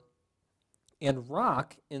 4, and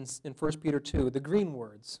rock in 1 Peter 2, the green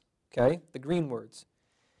words, okay, the green words,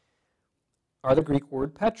 are the Greek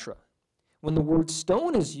word Petra. When the word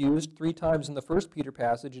stone is used 3 times in the 1 Peter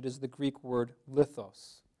passage, it is the Greek word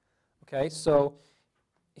lithos. Okay, so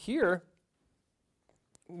here,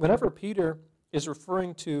 whenever Peter is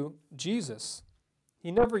referring to Jesus,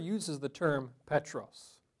 he never uses the term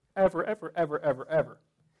Petros. Ever, ever, ever, ever, ever.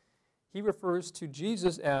 He refers to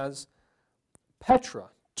Jesus as Petra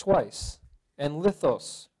twice and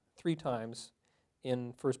lithos 3 times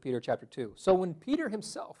in 1 Peter chapter 2. So when Peter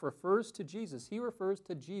himself refers to Jesus, he refers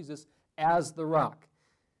to Jesus as the rock.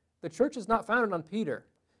 The church is not founded on Peter.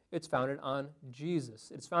 It's founded on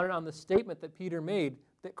Jesus. It's founded on the statement that Peter made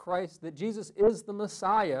that Jesus is the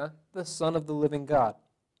Messiah, the Son of the living God.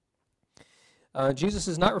 Jesus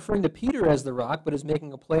is not referring to Peter as the rock, but is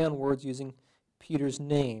making a play on words using Peter's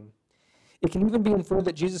name. It can even be inferred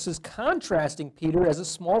that Jesus is contrasting Peter as a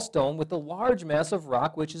small stone with the large mass of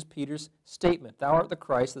rock, which is Peter's statement, Thou art the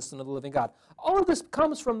Christ, the Son of the living God. All of this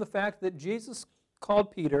comes from the fact that Jesus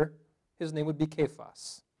called Peter, his name would be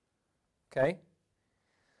Cephas. Okay?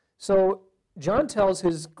 So John tells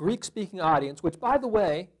his Greek-speaking audience, which, by the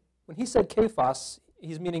way, when he said Cephas,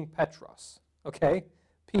 he's meaning Petros, okay?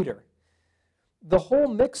 Peter. The whole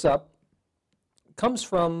mix-up comes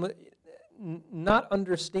from not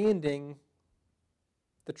understanding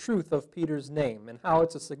the truth of Peter's name and how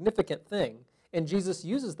it's a significant thing. And Jesus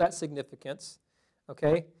uses that significance,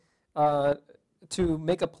 okay, to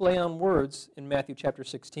make a play on words in Matthew chapter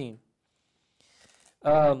 16.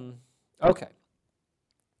 Okay.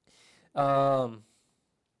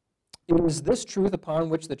 It is this truth upon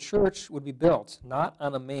which the church would be built, not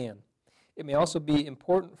on a man. It may also be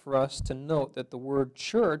important for us to note that the word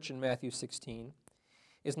church in Matthew 16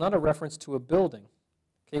 is not a reference to a building.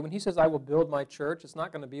 Okay, when he says, I will build my church, it's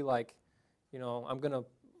not going to be like, I'm going to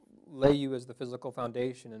lay you as the physical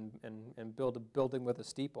foundation and build a building with a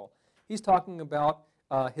steeple. He's talking about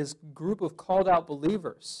his group of called out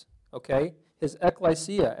believers, okay? His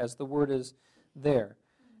ecclesia, as the word is there,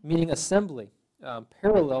 meaning assembly,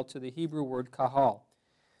 parallel to the Hebrew word kahal.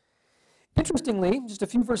 Interestingly, just a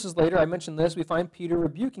few verses later, I mentioned this, we find Peter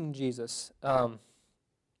rebuking Jesus.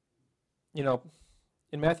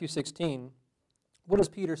 In Matthew 16, what does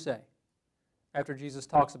Peter say after Jesus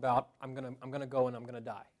talks about, I'm gonna go and I'm going to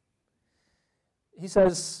die? He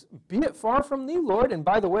says, be it far from thee, Lord. And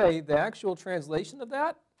by the way, the actual translation of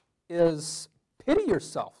that is, pity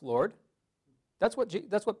yourself, Lord. That's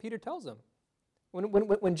what Peter tells him.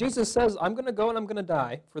 When Jesus says, I'm going to go and I'm going to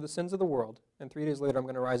die for the sins of the world, and 3 days later I'm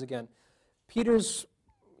going to rise again, Peter's,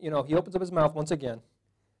 he opens up his mouth once again,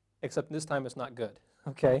 except this time it's not good,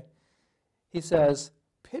 okay? He says,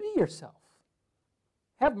 pity yourself.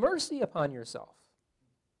 Have mercy upon yourself.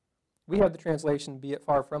 We have the translation, be it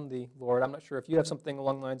far from thee, Lord. I'm not sure if you have something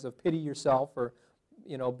along the lines of pity yourself or,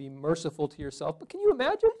 be merciful to yourself. But can you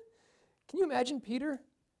imagine Peter,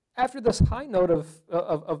 after this high note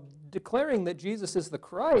of declaring that Jesus is the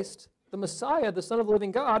Christ, the Messiah, the Son of the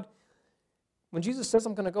living God, when Jesus says,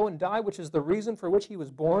 I'm going to go and die, which is the reason for which he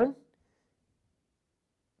was born,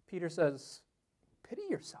 Peter says, pity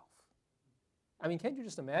yourself. I mean, can't you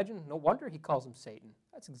just imagine? No wonder he calls him Satan.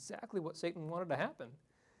 That's exactly what Satan wanted to happen.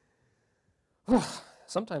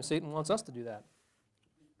 Sometimes Satan wants us to do that.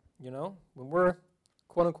 When we're,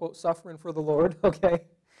 quote-unquote, suffering for the Lord, okay?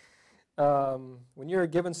 When you're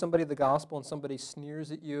giving somebody the gospel and somebody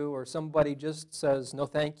sneers at you or somebody just says no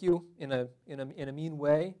thank you in a mean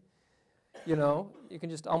way, you can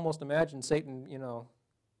just almost imagine Satan,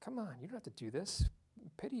 come on, you don't have to do this.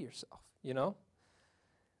 Pity yourself, And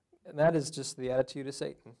that is just the attitude of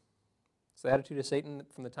Satan. It's the attitude of Satan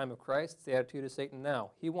from the time of Christ. It's the attitude of Satan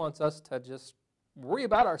now. He wants us to just worry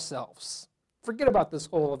about ourselves. Forget about this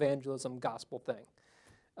whole evangelism gospel thing.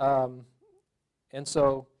 And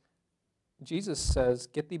so Jesus says,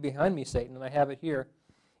 get thee behind me, Satan, and I have it here.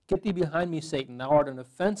 Get thee behind me, Satan, thou art an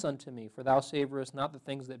offense unto me, for thou savorest not the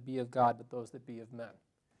things that be of God, but those that be of men.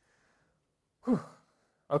 Whew.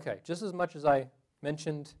 Okay, just as much as I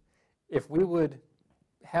mentioned, if we would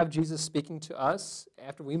have Jesus speaking to us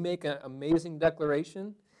after we make an amazing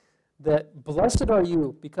declaration that blessed are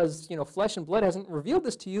you because, flesh and blood hasn't revealed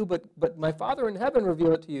this to you, but my Father in heaven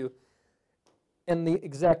revealed it to you. And the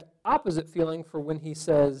exact opposite feeling for when he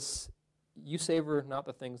says, you savor not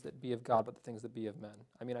the things that be of God, but the things that be of men.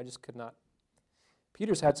 I mean, I just could not.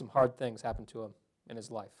 Peter's had some hard things happen to him in his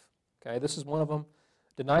life. Okay, this is one of them.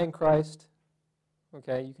 Denying Christ.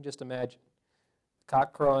 Okay, you can just imagine.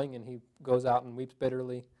 Cock crowing, and he goes out and weeps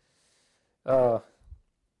bitterly.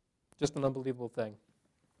 Just an unbelievable thing.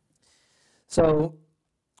 So,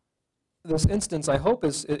 this instance, I hope,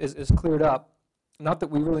 is cleared up. Not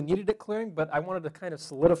that we really needed it clearing, but I wanted to kind of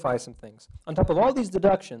solidify some things. On top of all these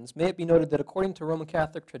deductions, may it be noted that according to Roman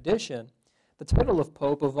Catholic tradition, the title of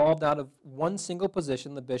Pope evolved out of one single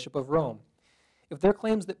position, the Bishop of Rome. If there are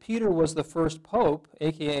claims that Peter was the first Pope,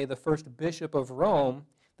 a.k.a. the first Bishop of Rome,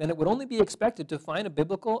 then it would only be expected to find a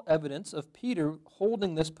biblical evidence of Peter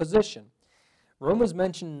holding this position. Rome is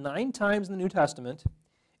mentioned 9 times in the New Testament,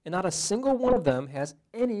 and not a single one of them has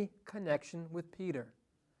any connection with Peter.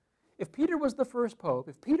 If Peter was the first pope,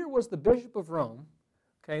 if Peter was the Bishop of Rome,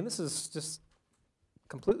 okay, and this is just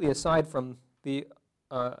completely aside from the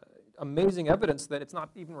amazing evidence that it's not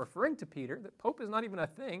even referring to Peter, that pope is not even a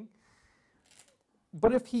thing,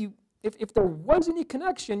 but if there was any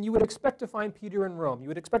connection, you would expect to find Peter in Rome. You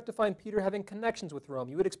would expect to find Peter having connections with Rome.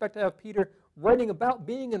 You would expect to have Peter writing about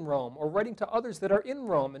being in Rome or writing to others that are in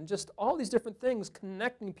Rome and just all these different things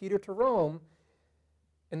connecting Peter to Rome,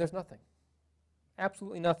 and there's nothing.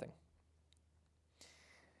 Absolutely nothing.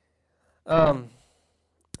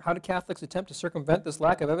 How do Catholics attempt to circumvent this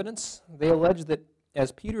lack of evidence? They allege that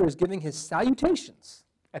as Peter is giving his salutations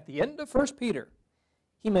at the end of 1 Peter,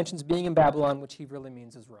 he mentions being in Babylon, which he really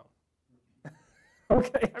means is Rome.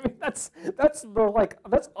 Okay, I mean that's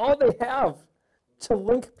all they have to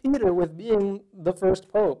link Peter with being the first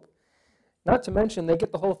pope. Not to mention, they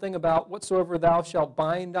get the whole thing about whatsoever thou shalt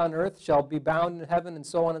bind on earth shall be bound in heaven, and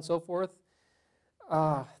so on and so forth.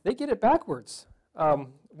 They get it backwards.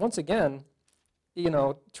 Once again,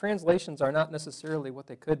 translations are not necessarily what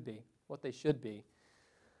they could be, what they should be.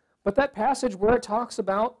 But that passage where it talks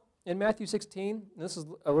about, in Matthew 16, and this is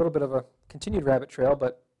a little bit of a continued rabbit trail,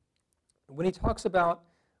 but when he talks about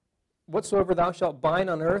whatsoever thou shalt bind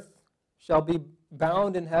on earth shall be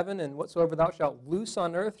bound in heaven, and whatsoever thou shalt loose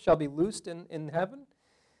on earth shall be loosed in heaven,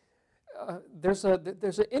 there's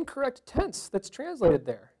an incorrect tense that's translated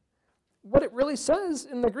there. What it really says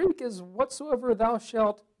in the Greek is, whatsoever thou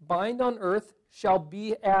shalt bind on earth shall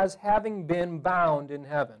be as having been bound in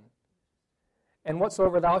heaven. And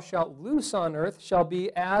whatsoever thou shalt loose on earth shall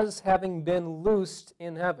be as having been loosed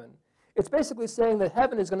in heaven. It's basically saying that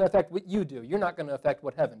heaven is going to affect what you do. You're not going to affect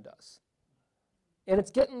what heaven does. And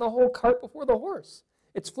it's getting the whole cart before the horse.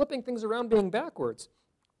 It's flipping things around, being backwards.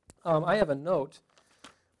 I have a note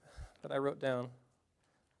that I wrote down.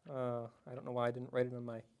 I don't know why I didn't write it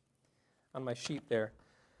on my sheet there.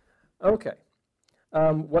 Okay.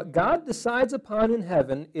 What God decides upon in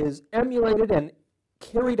heaven is emulated and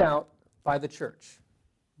carried out by the church.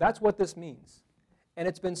 That's what this means. And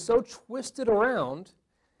it's been so twisted around.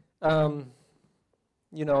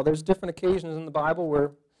 There's different occasions in the Bible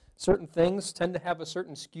where certain things tend to have a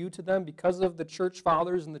certain skew to them because of the church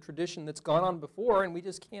fathers and the tradition that's gone on before, and we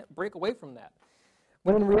just can't break away from that.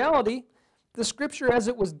 When in reality, the Scripture as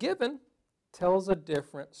it was given tells a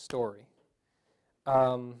different story.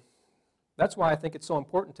 That's why I think it's so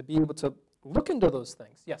important to be able to look into those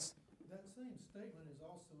things. Yes? That same statement is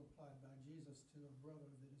also applied by Jesus to a brother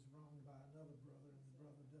that is wronged by another brother, and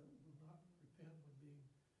the brother will not repent when being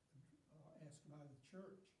asked by the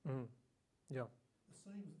church. Mm-hmm. Yeah. The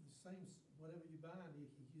same, whatever you bind, he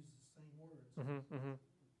uses the same words. Mm-hmm, mm-hmm.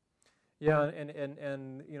 Yeah,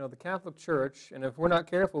 and the Catholic Church, and if we're not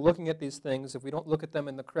careful looking at these things, if we don't look at them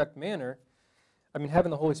in the correct manner, I mean,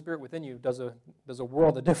 having the Holy Spirit within you does a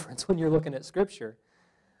world of difference when you're looking at Scripture.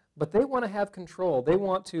 But they want to have control. They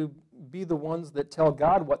want to be the ones that tell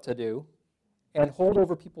God what to do and hold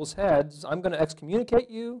over people's heads. I'm going to excommunicate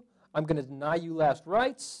you. I'm going to deny you last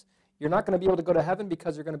rites. You're not going to be able to go to heaven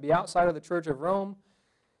because you're going to be outside of the Church of Rome.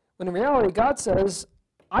 When in reality, God says,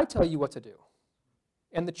 I tell you what to do.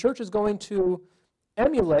 And the church is going to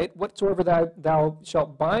emulate whatsoever thou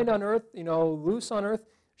shalt bind on earth, loose on earth,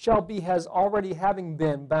 shall be has already having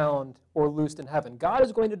been bound or loosed in heaven. God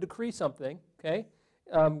is going to decree something, okay?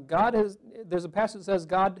 There's a passage that says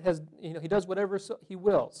God has, he does whatever he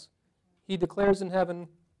wills. He declares in heaven,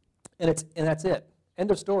 and that's it. End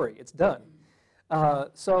of story. It's done.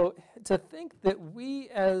 So to think that we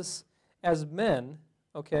as men,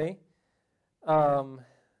 okay,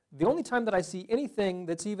 the only time that I see anything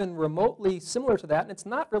that's even remotely similar to that, and it's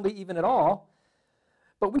not really even at all,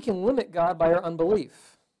 but we can limit God by our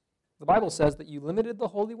unbelief. The Bible says that you limited the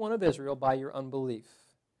Holy One of Israel by your unbelief.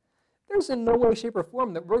 There's in no way, shape, or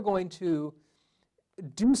form that we're going to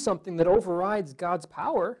do something that overrides God's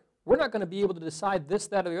power. We're not going to be able to decide this,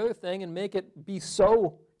 that, or the other thing and make it be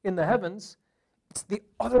so in the heavens. It's the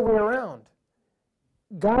other way around.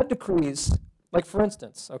 God decrees, like for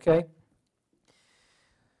instance, okay,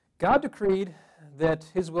 God decreed that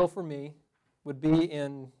his will for me would be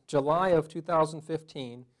in July of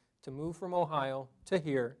 2015 to move from Ohio to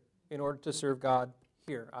here in order to serve God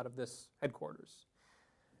here out of this headquarters.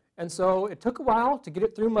 And so it took a while to get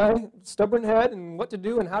it through my stubborn head and what to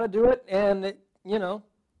do and how to do it, and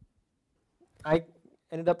I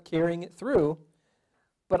ended up carrying it through.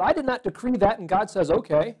 But I did not decree that, and God says,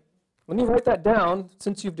 okay, let me write that down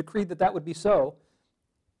since you've decreed that that would be so.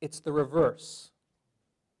 It's the reverse.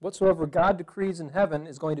 Whatsoever God decrees in heaven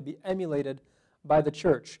is going to be emulated by the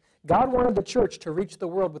church. God wanted the church to reach the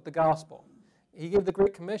world with the gospel. He gave the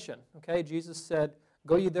Great Commission. Okay, Jesus said,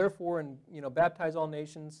 "Go ye therefore and baptize all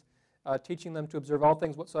nations, teaching them to observe all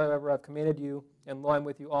things whatsoever I've commanded you, and lo, I'm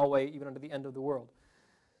with you always, even unto the end of the world."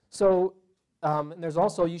 So, and there's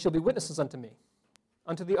also, "You shall be witnesses unto me,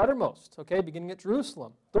 unto the uttermost." Okay, beginning at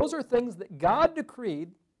Jerusalem. Those are things that God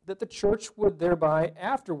decreed that the church would thereby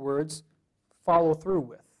afterwards follow through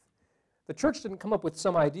with. The church didn't come up with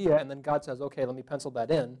some idea and then God says, okay, let me pencil that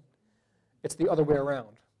in. It's the other way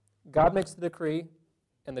around. God makes the decree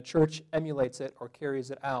and the church emulates it or carries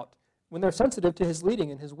it out when they're sensitive to his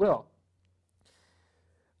leading and his will.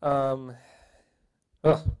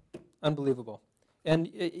 Unbelievable. And,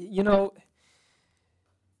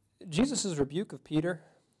 Jesus' rebuke of Peter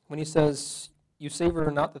when he says, "You savor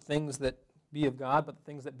not the things that be of God, but the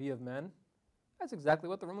things that be of men," that's exactly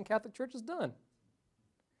what the Roman Catholic Church has done.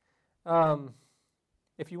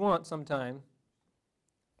 If you want sometime,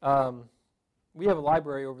 we have a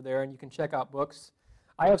library over there, and you can check out books.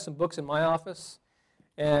 I have some books in my office,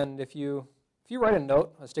 and if you write a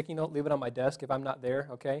note, a sticky note, leave it on my desk if I'm not there,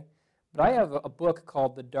 okay? But I have a book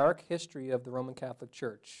called The Dark History of the Roman Catholic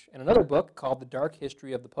Church, and another book called The Dark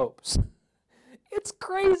History of the Popes. It's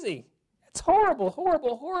crazy. It's horrible,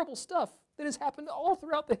 horrible, horrible stuff that has happened all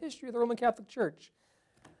throughout the history of the Roman Catholic Church.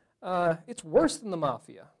 It's worse than the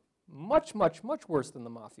mafia. Much, much, much worse than the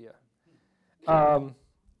mafia. Oh,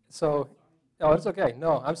 it's okay.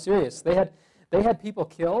 No, I'm serious. They had people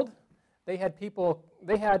killed. They had,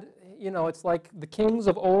 it's like the kings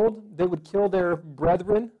of old, they would kill their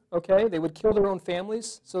brethren, okay? They would kill their own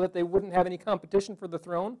families so that they wouldn't have any competition for the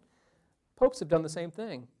throne. Popes have done the same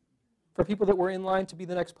thing for people that were in line to be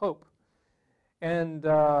the next pope. And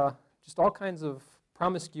just all kinds of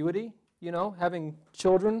promiscuity, having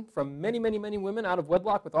children from many, many, many women out of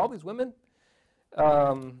wedlock with all these women.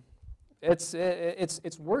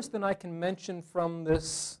 It's worse than I can mention from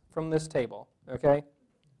this table, okay?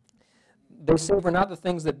 They savor not the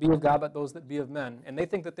things that be of God, but those that be of men. And they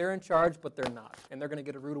think that they're in charge, but they're not. And they're going to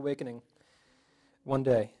get a rude awakening one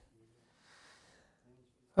day.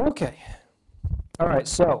 Okay. All right,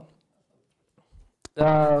 so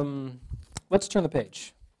let's turn the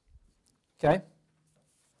page. Okay?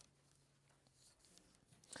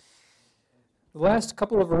 The last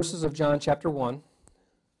couple of verses of John chapter 1.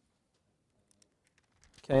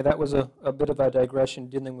 Okay, that was a bit of a digression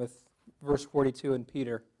dealing with verse 42 in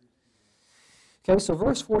Peter. Okay, so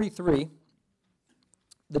verse 43,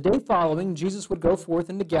 the day following, Jesus would go forth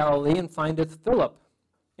into Galilee and findeth Philip,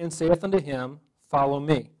 and saith unto him, Follow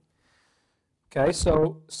me. Okay,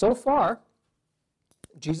 so far,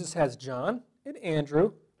 Jesus has John and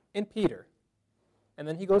Andrew and Peter. And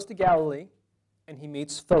then he goes to Galilee, and he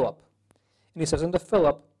meets Philip. And he says unto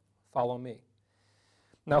Philip, Follow me.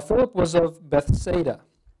 Now Philip was of Bethsaida,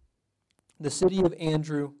 the city of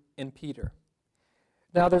Andrew and Peter.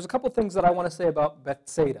 Now, there's a couple things that I want to say about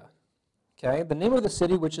Bethsaida. Okay, the name of the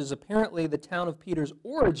city, which is apparently the town of Peter's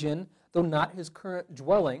origin, though not his current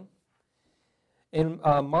dwelling. In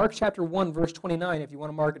Mark chapter 1, verse 29, if you want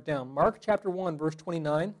to mark it down, Mark chapter 1, verse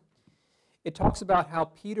 29, it talks about how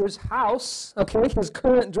Peter's house, okay, his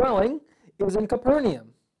current dwelling, is in Capernaum.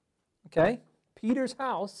 Okay, Peter's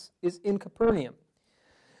house is in Capernaum.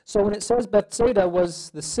 So when it says Bethsaida was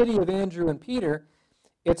the city of Andrew and Peter,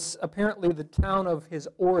 it's apparently the town of his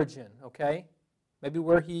origin, okay? Maybe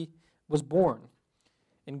where he was born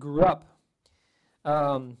and grew up.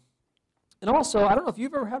 And also, I don't know if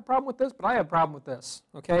you've ever had a problem with this, but I have a problem with this,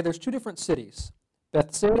 okay? There's two different cities,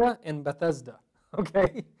 Bethsaida and Bethesda,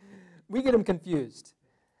 okay? We get them confused.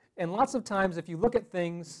 And lots of times, if you look at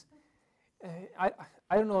things, I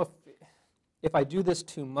don't know if I do this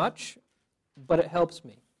too much, but it helps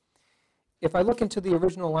me. If I look into the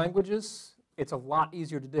original languages, it's a lot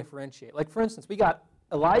easier to differentiate. Like, for instance, we got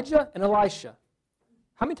Elijah and Elisha.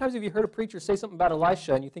 How many times have you heard a preacher say something about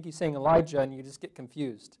Elisha and you think he's saying Elijah and you just get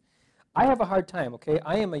confused? I have a hard time, okay?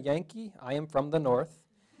 I am a Yankee. I am from the north.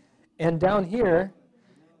 And down here,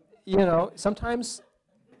 sometimes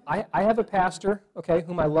I have a pastor, okay,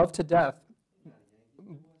 whom I love to death,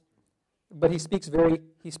 but he speaks very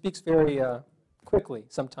quickly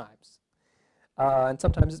sometimes. And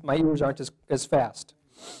sometimes my ears aren't as fast.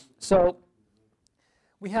 So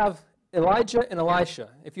we have Elijah and Elisha.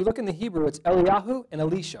 If you look in the Hebrew, it's Eliyahu and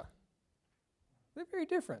Elisha. They're very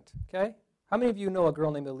different, okay? How many of you know a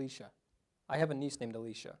girl named Elisha? I have a niece named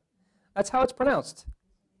Elisha. That's how it's pronounced.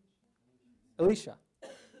 Elisha,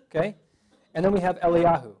 okay? And then we have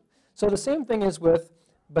Eliyahu. So the same thing is with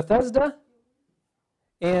Bethesda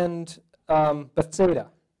and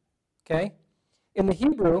Bethsaida, okay? In the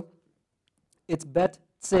Hebrew, it's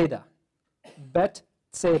Bethsaida.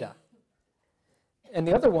 Bethsaida. And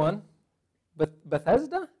the other one,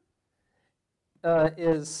 Bethesda,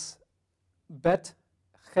 is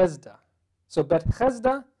Bethesda. So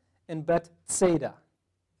Bethesda and Bethsaida.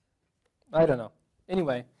 I don't know.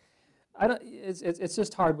 Anyway, it's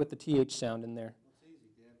just hard with the TH sound in there.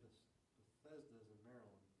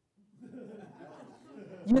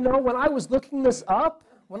 When I was looking this up,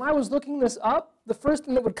 the first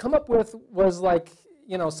thing that would come up with was like,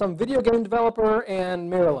 some video game developer and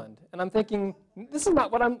Maryland. And I'm thinking, this is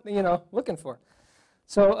not what I'm, looking for.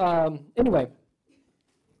 So anyway.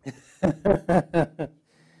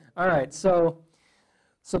 All right, so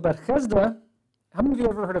Bethesda, how many of you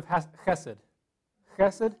ever heard of Chesed?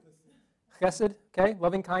 Chesed, okay,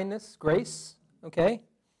 loving kindness, grace, okay.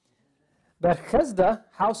 Bethesda,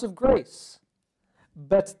 house of grace.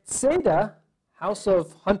 Bethsaida, house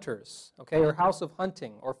of hunters, okay, or house of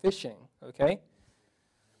hunting or fishing, okay.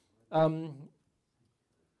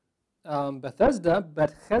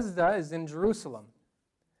 Bethesda is in Jerusalem.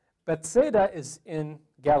 Bethsaida is in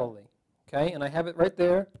Galilee. Okay, and I have it right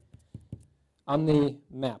there on the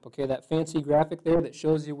map. Okay, that fancy graphic there that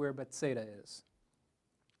shows you where Bethsaida is.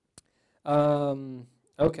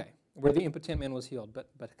 Okay, where the impotent man was healed,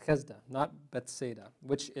 but Bethesda, not Bethsaida,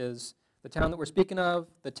 which is the town that we're speaking of,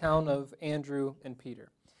 the town of Andrew and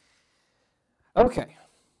Peter. Okay,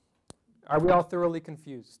 are we all thoroughly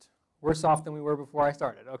confused? Worse off than we were before I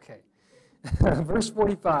started. Okay, verse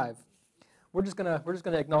 45. We're just gonna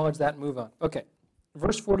acknowledge that and move on. Okay,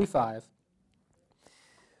 verse 45.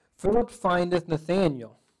 Philip findeth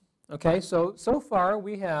Nathanael. Okay, so far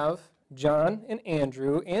we have John and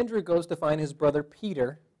Andrew. Andrew goes to find his brother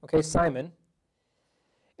Peter, okay, Simon.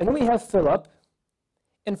 And then we have Philip,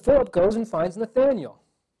 and Philip goes and finds Nathanael,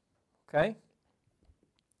 okay,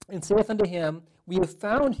 and saith unto him, We have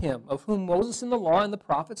found him, of whom Moses in the law and the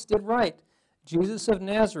prophets did write, Jesus of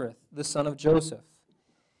Nazareth, the son of Joseph.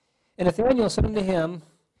 And Nathanael said unto him,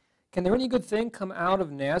 Can there any good thing come out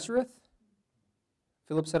of Nazareth?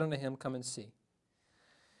 Philip said unto him, Come and see.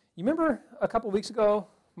 You remember a couple weeks ago,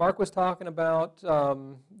 Mark was talking about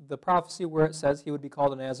the prophecy where it says he would be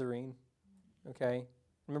called a Nazarene. Okay?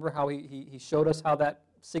 Remember how he showed us how that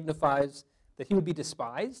signifies that he would be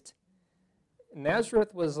despised?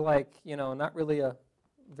 Nazareth was like, not really a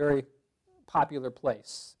very popular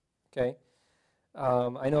place. Okay?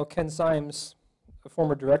 I know Ken Symes, a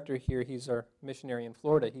former director here, he's our missionary in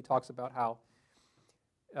Florida, he talks about how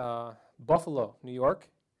Buffalo, New York,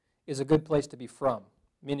 is a good place to be from,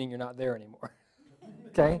 meaning you're not there anymore.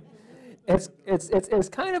 Okay? It's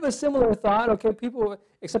kind of a similar thought, okay, people,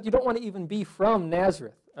 except you don't want to even be from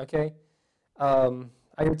Nazareth, okay?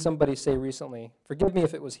 I heard somebody say recently, forgive me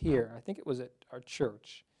if it was here, I think it was at our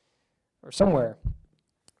church, or somewhere.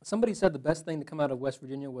 Somebody said the best thing to come out of West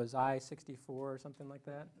Virginia was I-64 or something like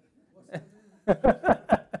that.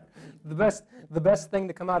 The best thing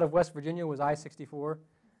to come out of West Virginia was I-64.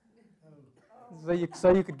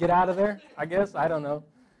 So you could get out of there, I guess? I don't know.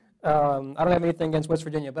 I don't have anything against West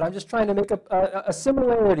Virginia, but I'm just trying to make a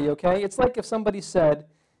similarity, okay? It's like if somebody said,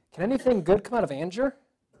 can anything good come out of Anger?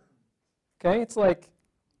 Okay, it's like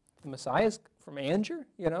the Messiah's from Anger,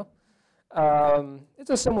 It's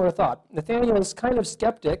a similar thought. Nathanael is kind of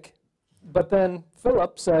skeptic, but then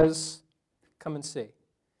Philip says, come and see.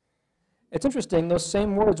 It's interesting, those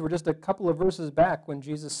same words were just a couple of verses back when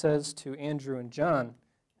Jesus says to Andrew and John,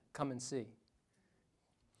 come and see.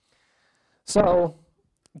 So,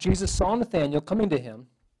 Jesus saw Nathanael coming to him.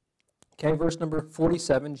 Okay, verse number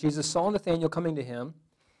 47, Jesus saw Nathanael coming to him,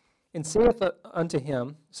 and saith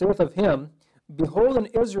of him, Behold an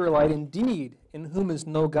Israelite indeed, in whom is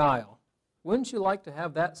no guile. Wouldn't you like to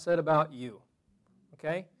have that said about you?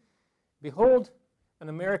 Okay? Behold an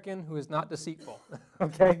American who is not deceitful.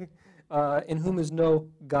 Okay? In whom is no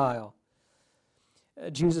guile.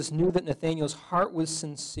 Jesus knew that Nathanael's heart was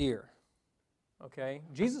sincere. Okay?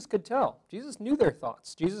 Jesus could tell. Jesus knew their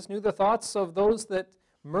thoughts. Jesus knew the thoughts of those that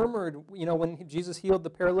murmured, when Jesus healed the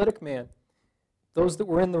paralytic man. Those that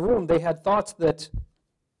were in the room, they had thoughts that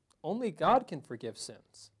only God can forgive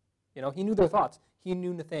sins. He knew their thoughts. He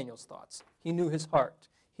knew Nathanael's thoughts. He knew his heart.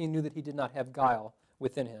 He knew that he did not have guile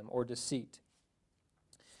within him or deceit.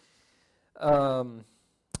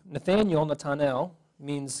 Nathanael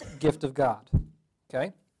means gift of God.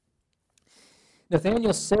 Okay?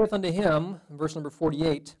 Nathanael saith unto him, verse number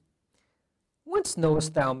 48, Whence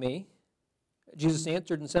knowest thou me? Jesus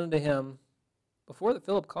answered and said unto him, Before that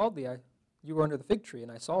Philip called thee, you were under the fig tree,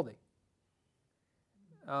 and I saw thee.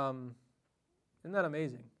 Isn't that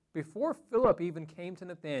amazing? Before Philip even came to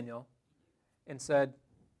Nathanael and said,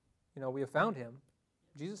 we have found him,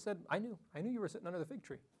 Jesus said, I knew you were sitting under the fig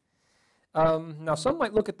tree. Now, some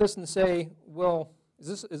might look at this and say, well,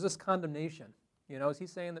 is this condemnation? Is he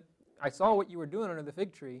saying that I saw what you were doing under the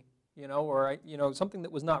fig tree, or something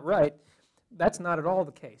that was not right? That's not at all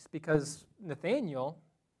the case, because Nathanael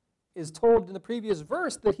is told in the previous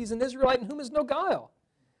verse that he's an Israelite in whom is no guile.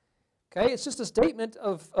 Okay, it's just a statement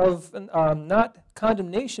of not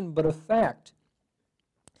condemnation, but of fact.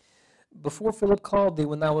 Before Philip called thee,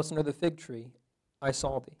 when thou wast under the fig tree, I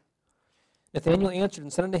saw thee. Nathanael answered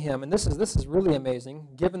and said unto him, and this is really amazing,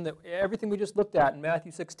 given that everything we just looked at in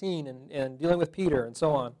Matthew 16 and dealing with Peter and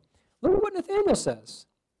so on. Look at what Nathanael says,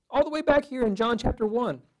 all the way back here in John chapter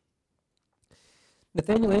 1.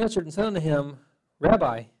 Nathanael answered and said unto him,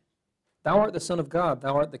 Rabbi, thou art the Son of God,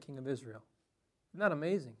 thou art the King of Israel. Isn't that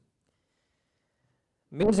amazing?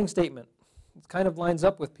 Amazing statement. It kind of lines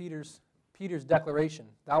up with Peter's declaration.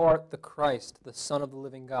 Thou art the Christ, the Son of the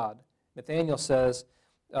living God. Nathanael says,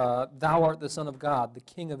 thou art the Son of God, the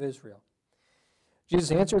King of Israel. Jesus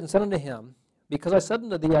answered and said unto him, Because I said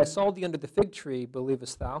unto thee, I saw thee under the fig tree,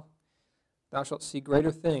 believest thou? Thou shalt see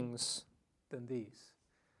greater things than these.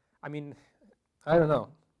 I mean, I don't know.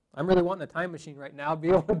 I'm really wanting a time machine right now to be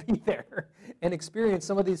able to be there and experience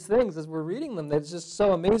some of these things as we're reading them. It's just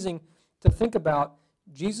so amazing to think about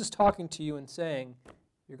Jesus talking to you and saying,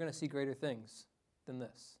 you're going to see greater things than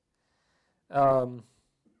this.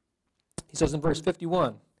 He says in verse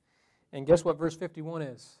 51, and guess what verse 51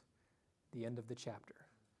 is? The end of the chapter.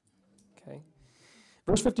 Okay.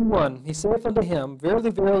 Verse 51, he saith unto him, Verily,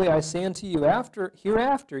 verily, I say unto you,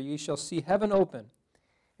 hereafter ye shall see heaven open,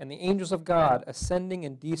 and the angels of God ascending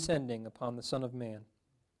and descending upon the Son of Man.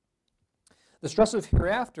 The stress of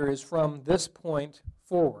hereafter is from this point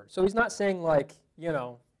forward. So he's not saying like, in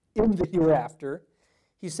the hereafter.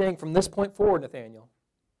 He's saying from this point forward, Nathanael,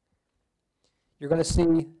 you're going to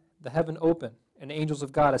see the heaven open and the angels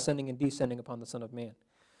of God ascending and descending upon the Son of Man.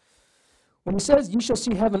 When he says, you shall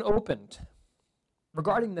see heaven opened,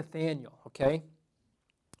 regarding Nathanael, okay,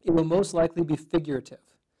 it will most likely be figurative.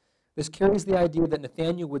 This carries the idea that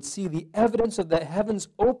Nathanael would see the evidence of the heavens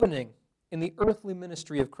opening in the earthly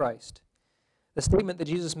ministry of Christ. The statement that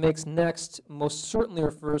Jesus makes next most certainly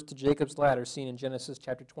refers to Jacob's ladder seen in Genesis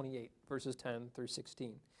chapter 28, verses 10 through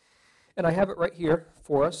 16. And I have it right here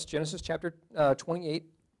for us, Genesis chapter 28,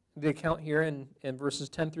 the account here in verses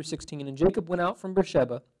 10 through 16. And Jacob went out from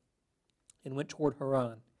Beersheba and went toward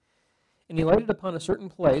Haran. And he lighted upon a certain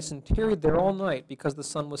place and tarried there all night because the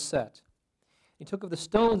sun was set. He took of the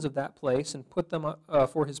stones of that place and put them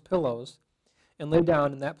for his pillows and lay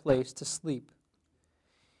down in that place to sleep.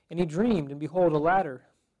 And he dreamed, and behold, a ladder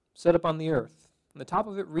set up on the earth, and the top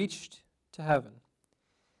of it reached to heaven.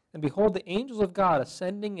 And behold, the angels of God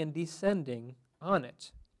ascending and descending on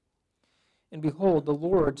it. And behold, the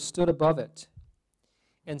Lord stood above it,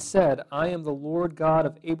 and said, I am the Lord God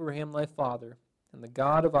of Abraham thy father, and the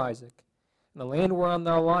God of Isaac. And the land whereon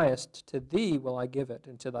thou liest, to thee will I give it,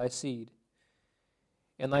 and to thy seed.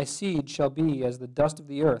 And thy seed shall be as the dust of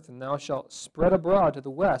the earth, and thou shalt spread abroad to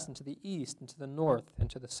the west, and to the east, and to the north, and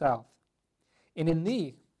to the south. And in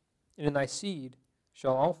thee, and in thy seed,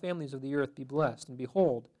 shall all families of the earth be blessed. And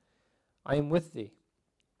behold, I am with thee,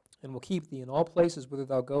 and will keep thee in all places whither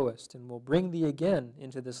thou goest, and will bring thee again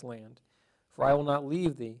into this land. For I will not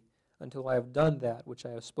leave thee until I have done that which I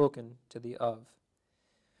have spoken to thee of.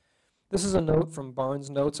 This is a note from Barnes'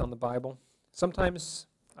 Notes on the Bible. Sometimes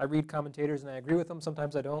I read commentators and I agree with them,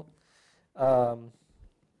 sometimes I don't. I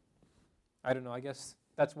don't know, I guess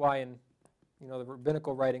that's why in the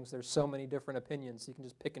rabbinical writings there's so many different opinions. You can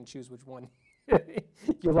just pick and choose which one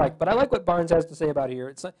you like. But I like what Barnes has to say about it here.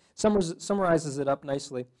 It summarizes it up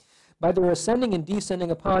nicely. By their ascending and descending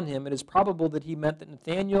upon him, it is probable that he meant that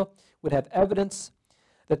Nathanael would have evidence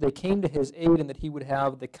that they came to his aid and that he would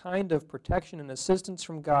have the kind of protection and assistance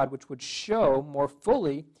from God which would show more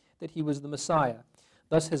fully that he was the Messiah.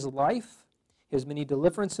 Thus his life, his many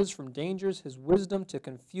deliverances from dangers, his wisdom to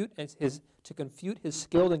confute his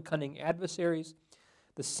skilled and cunning adversaries,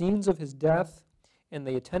 the scenes of his death, and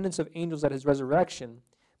the attendance of angels at his resurrection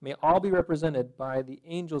may all be represented by the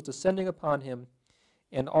angels descending upon him,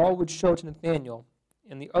 and all would show to Nathanael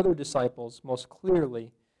and the other disciples most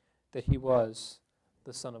clearly that he was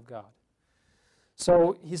the Son of God.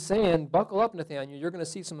 So he's saying, buckle up, Nathanael. You're going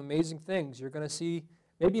to see some amazing things. You're going to see,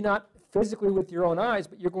 maybe not physically with your own eyes,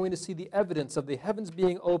 but you're going to see the evidence of the heavens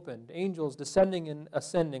being opened, angels descending and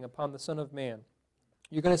ascending upon the Son of Man.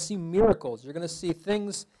 You're going to see miracles. You're going to see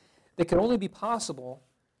things that could only be possible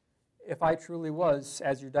if I truly was,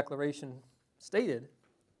 as your declaration stated,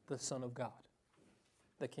 the Son of God,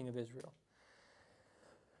 the King of Israel.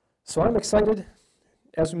 So I'm excited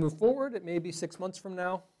as we move forward. It may be 6 months from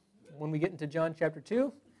now when we get into John chapter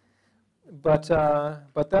 2. But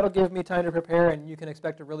that'll give me time to prepare, and you can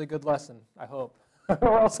expect a really good lesson, I hope.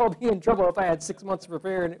 Or else I'll be in trouble if I had 6 months to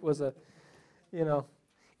prepare and it was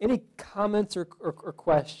Any comments or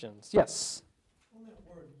questions? Yes? On that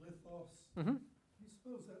word, lithos, Mm-hmm. you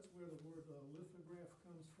suppose that's where the word lithograph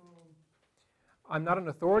comes from? I'm not an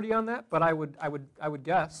authority on that, but I would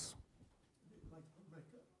guess. Like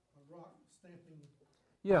a rock stamping?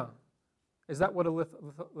 Yeah. Is that what a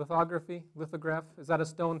lithograph? Is that a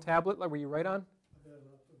stone tablet like where you write on? I better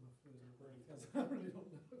not put my foot in the brain because I really don't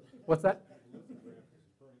know. What's that?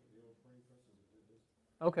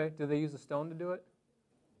 Okay. Do they use a stone to do it?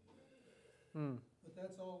 But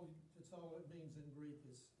that's all it means in Greek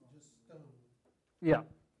is just stone. Yeah.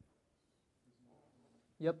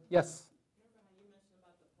 Yep. Yes. Remember how you mentioned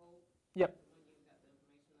about the Pope? Yep. When you got the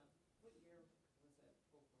information of what year was that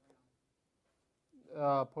Pope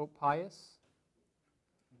around? Pope Pius.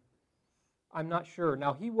 I'm not sure.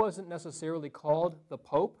 Now, he wasn't necessarily called the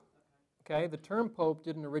Pope. Okay, the term Pope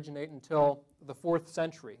didn't originate until the 4th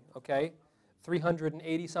century. Okay,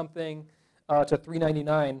 380 something to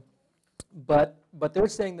 399. But they're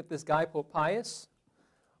saying that this guy Pope Pius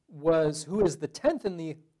who is the 10th in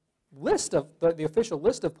the list of the official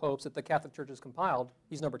list of popes that the Catholic Church has compiled.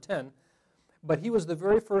 He's number 10, but he was the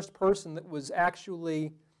very first person that was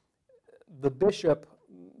actually the bishop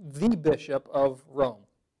of Rome.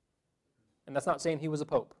 And that's not saying he was a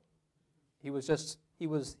pope. He was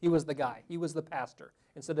the guy. He was the pastor.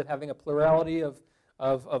 Instead of having a plurality of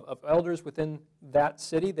elders within that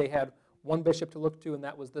city, they had one bishop to look to, and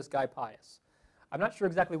that was this guy Pius. I'm not sure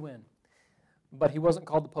exactly when, but he wasn't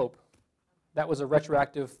called the Pope. That was a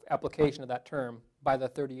retroactive application of that term by the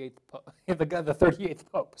 38th Pope, the 38th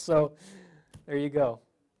Pope. So there you go.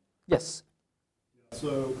 Yes?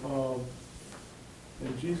 So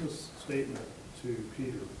in Jesus' statement to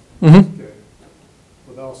Peter, Mm-hmm. okay,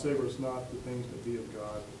 "For thou savorest not the things that be of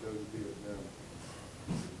God, but those that be of men."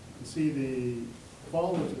 You see, the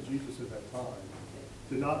followers of Jesus at that time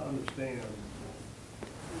did not understand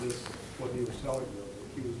what he was telling them,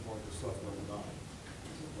 that he was going to suffer and die.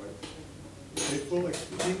 Right?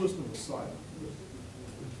 He was the Messiah.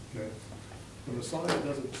 Okay? The Messiah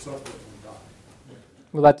doesn't suffer and die.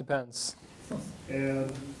 Well, that depends.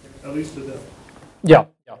 And at least to them. Yeah.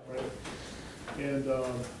 Right? And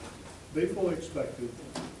they fully expected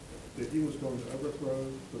that he was going to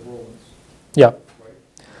overthrow the Romans. Yeah. Right?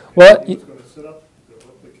 Well, And he was going to set up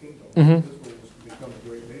the kingdom. Mhm. Israel was to become a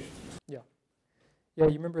great nation. Yeah,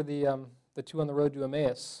 you remember the two on the road to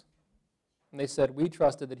Emmaus, and they said, we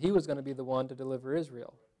trusted that he was going to be the one to deliver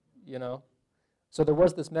Israel, you know. So there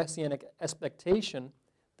was this messianic expectation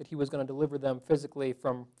that he was going to deliver them physically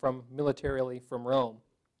militarily from Rome.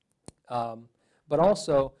 But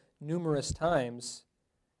also, numerous times,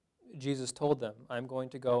 Jesus told them, I'm going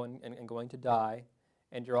to go and going to die,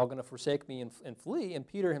 and you're all going to forsake me and flee. And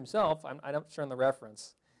Peter himself, I'm not sure on the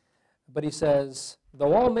reference, but he says,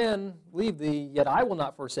 though all men leave thee, yet I will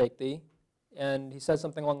not forsake thee. And he says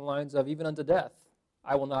something along the lines of, even unto death,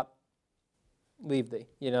 I will not leave thee,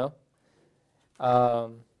 you know. But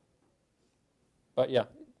yeah,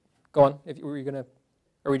 go on. If were you going to,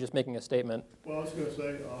 or are we just making a statement? Well, I was going to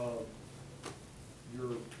say,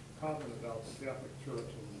 your comment about the Catholic Church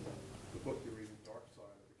and the book you're reading, Dark Side of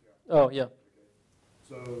the Catholic Church. Oh, yeah.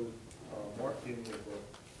 So, Mark gave me a book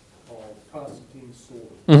called Constantine's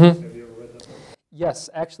Sword. Mhm. Have you ever read that book? Yes,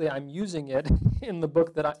 actually, I'm using it in the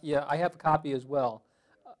book that I have a copy as well.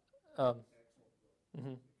 Mhm.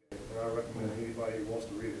 And I recommend anybody who wants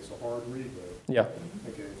to read it. It's a hard read, though. Yeah.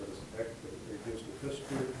 Okay, but it gives the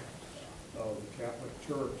history of the Catholic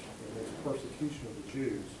Church and its persecution of the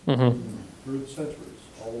Jews through the centuries,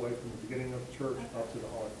 all the way from the beginning of the church up to the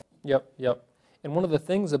Holocaust. Yep. And one of the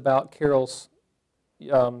things about Carroll's,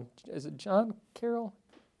 is it John Carroll?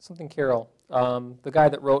 Something Carroll, the guy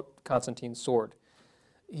that wrote Constantine's Sword.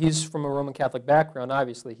 He's from a Roman Catholic background.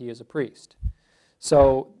 Obviously, he is a priest.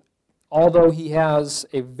 So, although he has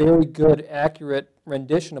a very good, accurate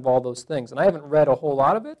rendition of all those things, and I haven't read a whole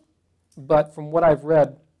lot of it, but from what I've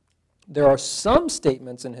read, there are some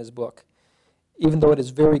statements in his book, even though it is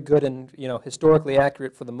very good and historically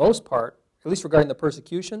accurate for the most part, at least regarding the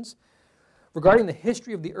persecutions, regarding the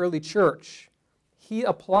history of the early church, he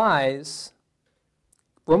applies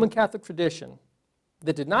Roman Catholic tradition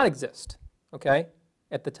that did not exist, okay,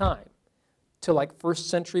 at the time, to like first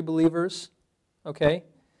century believers, okay?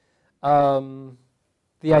 The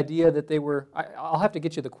idea that they were, I'll have to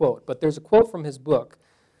get you the quote, but there's a quote from his book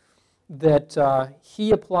that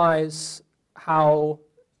he applies how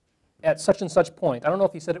at such and such point, I don't know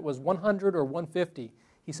if he said it was 100 or 150,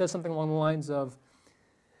 he says something along the lines of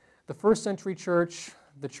the first century church,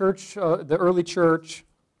 the early church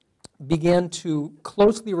began to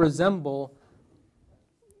closely resemble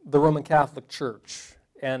the Roman Catholic Church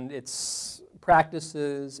and its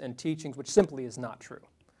practices and teachings, which simply is not true.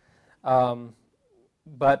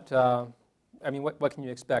 But I mean, what can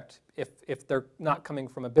you expect if they're not coming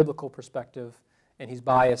from a biblical perspective and he's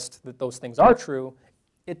biased that those things are true?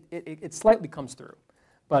 It slightly comes through.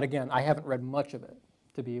 But again, I haven't read much of it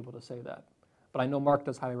to be able to say that. But I know Mark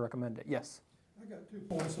does highly recommend it. Yes? I got 2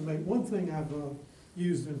 points to make. One thing I've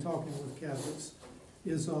used in talking with Catholics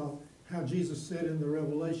is how Jesus said in the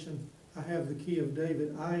Revelation, I have the key of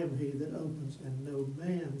David, I am he that opens and no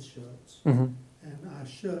man shuts. Mm-hmm. And I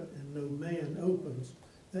shut and no man opens.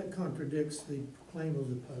 That contradicts the claim of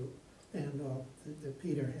the Pope and that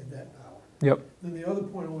Peter had that power. Yep. Then the other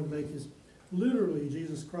point I want to make is literally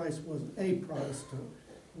Jesus Christ was a Protestant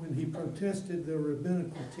when he protested the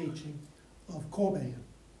rabbinical teaching of Corban.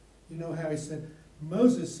 You know how he said,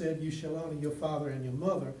 Moses said, you shall honor your father and your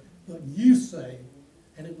mother, but you say,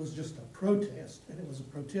 and it was just a protest, and it was a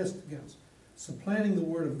protest against supplanting the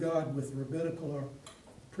word of God with rabbinical or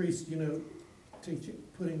priest, teaching,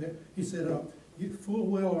 putting there. He said, you full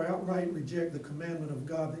well or outright reject the commandment of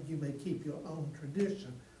God that you may keep your own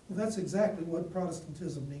tradition. Well, that's exactly what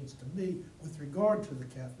Protestantism means to me with regard to the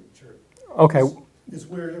Catholic Church. Okay. It's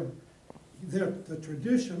where the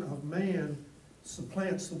tradition of man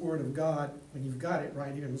supplants the word of God when you've got it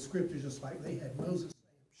right here in the scriptures, just like they had Moses.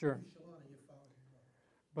 Sure. You shall honor your father and mother.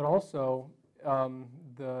 But also,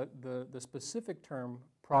 the specific term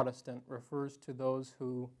Protestant refers to those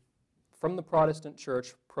who, from the Protestant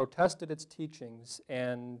church, protested its teachings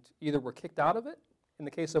and either were kicked out of it, in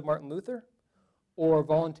the case of Martin Luther, or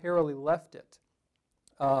voluntarily left it.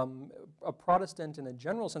 A Protestant in a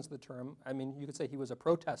general sense of the term, I mean, you could say he was a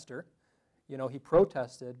protester. He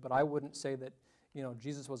protested, but I wouldn't say that,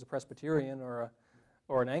 Jesus was a Presbyterian or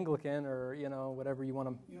an Anglican or, whatever you want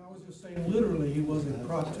to... I was just saying literally he was a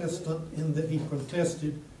Protestant in that he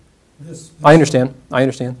protested this. I understand.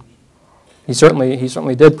 He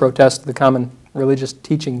certainly did protest the common religious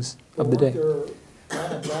teachings of the day. Weren't there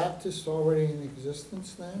Anabaptists already in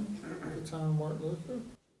existence then, at the time of Martin Luther?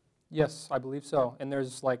 Yes, I believe so. And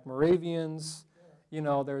there's like Moravians,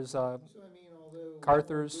 there's So I mean, although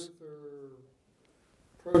Carthers. Luther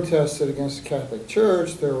protested against the Catholic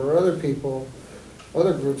Church, there were other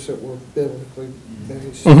groups that were biblically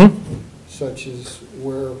based, such as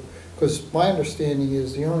because my understanding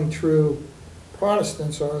is the only true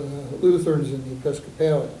Protestants are the Lutherans and the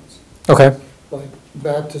Episcopalians. Okay. Like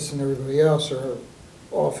Baptists and everybody else are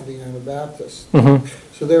off of the Anabaptists. Mm-hmm.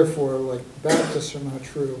 So therefore, like, Baptists are not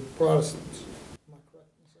true Protestants. Am I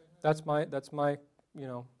correct in saying that? That's my,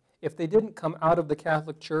 if they didn't come out of the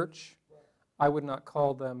Catholic Church, I would not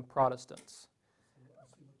call them Protestants.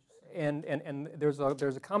 And there's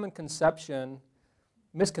a common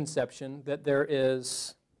misconception that there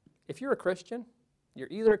is, if you're a Christian, you're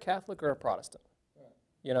either a Catholic or a Protestant.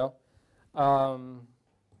 What's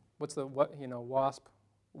the WASP,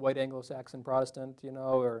 White Anglo-Saxon Protestant,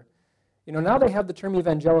 or now they have the term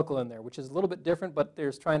evangelical in there, which is a little bit different, but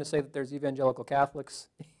there's trying to say that there's evangelical Catholics.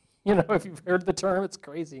 If you've heard the term, it's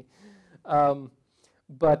crazy. To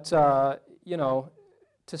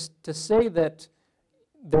say that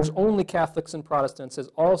there's only Catholics and Protestants is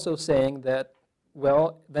also saying that,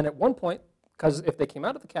 well, then at one point, because if they came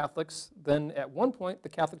out of the Catholics, then at one point the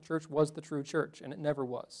Catholic Church was the true church, and it never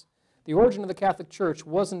was. The origin of the Catholic Church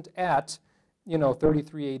wasn't at,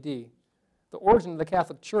 33 AD. The origin of the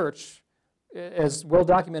Catholic Church, as well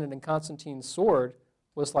documented in Constantine's sword,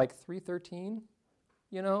 was like 313,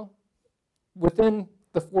 within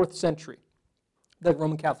the 4th century. The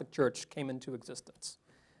Roman Catholic Church came into existence.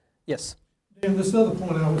 Yes? And this other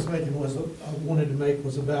point I was making was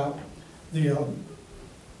about the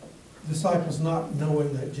disciples not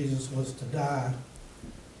knowing that Jesus was to die.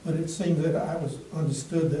 But it seemed that I was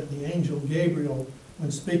understood that the angel Gabriel,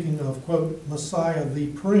 when speaking of, quote, Messiah the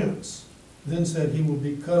Prince, then said he will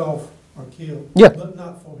be cut off or killed, but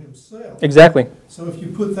not for himself. Exactly. So if you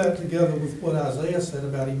put that together with what Isaiah said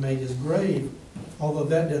about he made his grave, although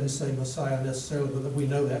that doesn't say Messiah necessarily, but we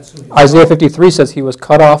know that's who he was. Isaiah 53 says he was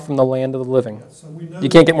cut off from the land of the living. Yeah, so we know You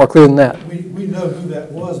can't get more clear than that. we know who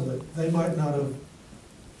that was, but they might not have,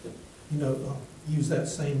 used that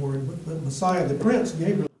same word. But Messiah, the Prince,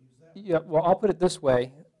 Gabriel. Yeah, well, I'll put it this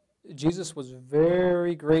way. Jesus was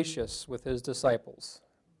very gracious with his disciples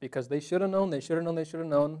because they should have known,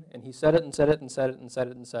 and he said it and said it and said it and said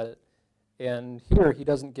it and said it. And here he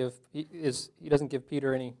doesn't give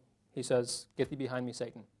Peter any. He says, "Get thee behind me,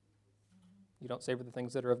 Satan. You don't savor the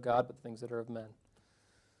things that are of God, but the things that are of men."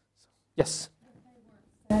 So, yes?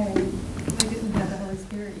 They didn't have the Holy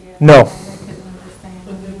Spirit yet. No. They couldn't understand.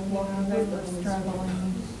 They were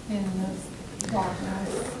struggling in this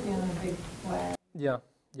darkness in a big way. Yeah.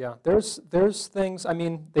 There's things,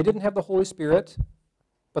 they didn't have the Holy Spirit,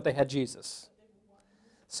 but they had Jesus.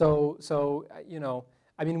 So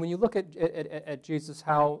when you look at Jesus,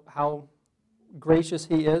 how gracious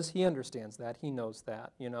he is, he understands that, he knows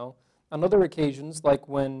that, On other occasions, like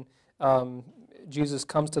when Jesus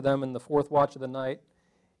comes to them in the 4th watch of the night,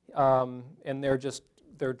 and they're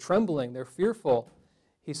trembling, they're fearful,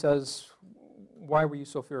 he says, "Why were you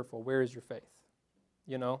so fearful? Where is your faith?"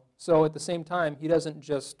 So at the same time, he doesn't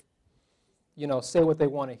just, say what they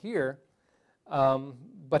want to hear,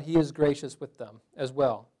 but he is gracious with them as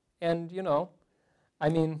well. And,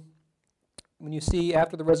 when you see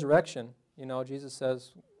after the resurrection, Jesus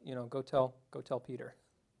says, go tell Peter,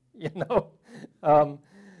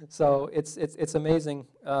 So it's amazing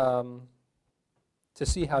to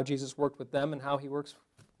see how Jesus worked with them and how he works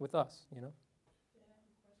with us, you know.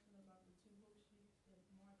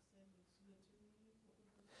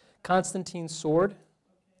 Constantine's sword,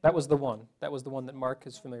 that was the one. That was the one that Mark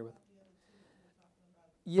is familiar with.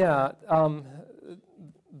 Yeah,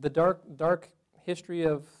 the dark history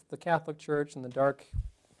of the Catholic Church and the dark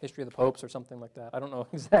history of the popes or something like that. I don't know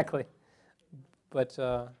exactly. But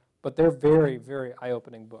they're very, very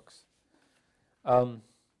eye-opening books. And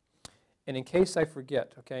in case I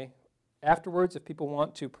forget, okay, afterwards, if people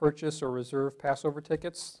want to purchase or reserve Passover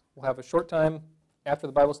tickets, we'll have a short time after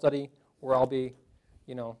the Bible study where I'll be,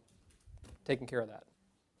 you know, taking care of that.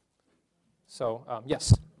 So, yes?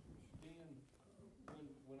 Dan,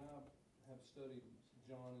 when I have studied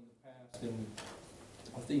John in the past, and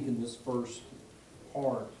I think in this first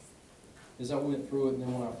part, as I went through it, and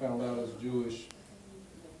then when I found out as Jewish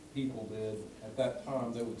people did, at that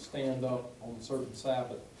time, they would stand up on a certain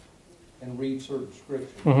Sabbath and read certain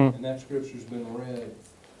scripture. Mhm. And that scripture's been read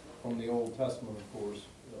from the Old Testament, of course,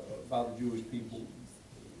 by the Jewish people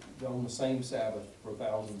on the same Sabbath for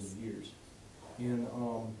thousands of years. And,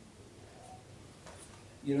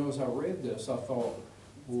 you know, as I read this, I thought,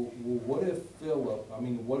 well, what if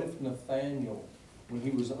what if Nathaniel, when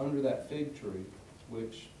he was under that fig tree,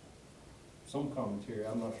 which some commentary,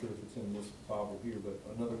 I'm not sure if it's in this Bible here, but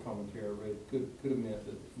another commentary I read could have meant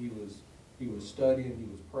that he was studying, he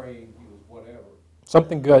was praying, he was whatever.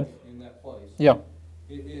 Something good. In that place. Yeah.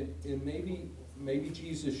 And maybe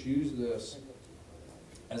Jesus used this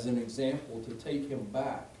as an example to take him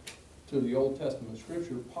back to the Old Testament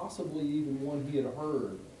scripture, possibly even one he had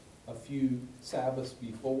heard a few Sabbaths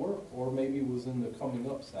before, or maybe it was in the coming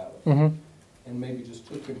up Sabbath, Mm-hmm. and maybe just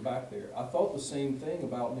took him back there. I thought the same thing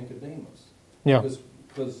about Nicodemus. Yeah.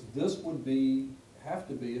 Because this would have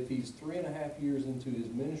to be, if he's 3.5 years into his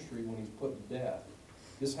ministry when he's put to death,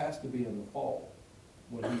 this has to be in the fall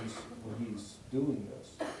when he's doing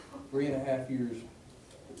this. 3.5 years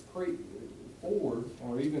forward,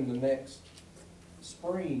 or even the next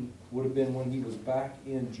spring, would have been when he was back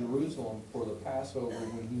in Jerusalem for the Passover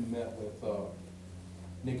when he met with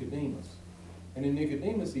Nicodemus. And in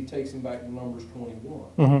Nicodemus, he takes him back to Numbers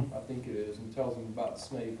 21, Mm-hmm. I think it is, and tells him about the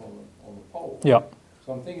snake on the pole. Yeah.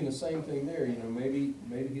 So I'm thinking the same thing there. You know, maybe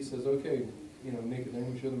he says, okay, you know,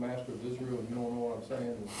 Nicodemus, you're the master of Israel, and you don't know what I'm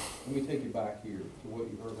saying. Let me take you back here to what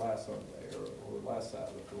you heard last Sunday or last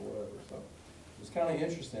Sabbath or whatever. So it's kind of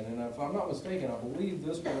interesting. And if I'm not mistaken, I believe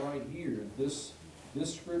this one right here, this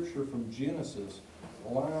scripture from Genesis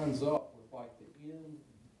lines up with like the end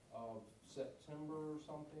of September or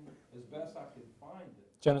something, as best I could find it.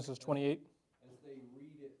 Genesis 28. As they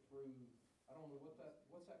read it through, I don't know what's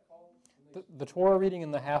that called? The Torah reading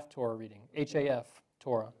and the half Torah reading. HAF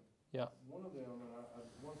Torah. Yeah. One of them, and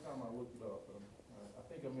one time I looked it up, and I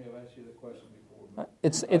think I may have asked you that question before. But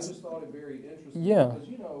It's I just thought it very interesting. Yeah. Because,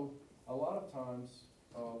 you know, a lot of times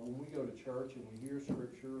when we go to church and we hear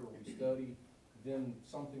scripture or we study, then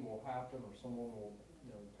something will happen or someone will, you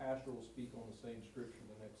know, the pastor will speak on the same scripture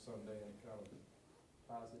the next Sunday and it kind of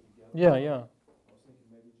ties it together. Yeah, yeah. I was thinking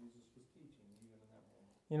maybe Jesus was teaching even in that moment.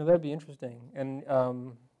 You know, that'd be interesting. And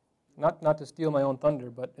not to steal my own thunder,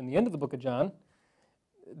 but in the end of the book of John,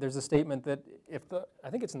 there's a statement that I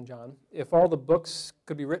think it's in John, if all the books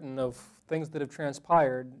could be written of things that have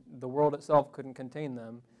transpired, the world itself couldn't contain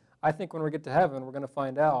them. I think when we get to heaven, we're going to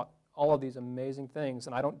find out all of these amazing things,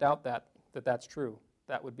 and I don't doubt that's true.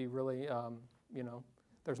 That would be really, you know,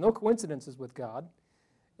 there's no coincidences with God,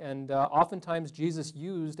 and oftentimes Jesus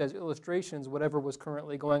used as illustrations whatever was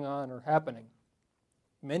currently going on or happening,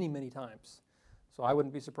 many, many times. So I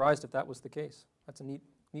wouldn't be surprised if that was the case. That's a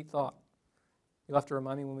neat thought. You'll have to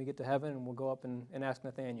remind me when we get to heaven, and we'll go up and ask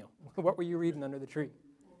Nathaniel, what were you reading under the tree?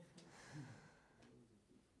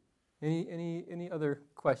 Any other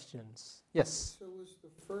questions? Yes? So was the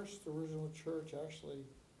first original church actually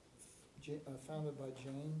founded by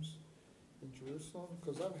James in Jerusalem?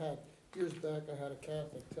 Because years back, I had a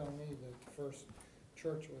Catholic tell me that the first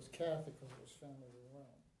church was Catholic because it was founded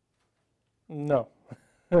in Rome. No.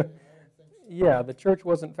 I don't think so. Yeah, the church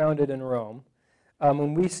wasn't founded in Rome.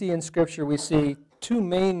 When we see in Scripture, we see two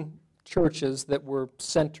main churches that were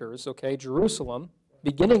centers, okay? Jerusalem,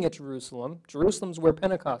 beginning at Jerusalem. Jerusalem's where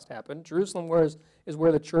Pentecost happened. Jerusalem is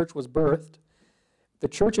where the church was birthed. The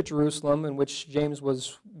church at Jerusalem, in which James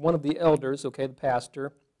was one of the elders, okay, the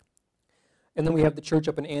pastor. And then we have the church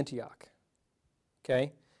up in Antioch,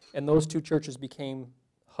 okay? And those two churches became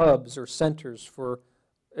hubs or centers for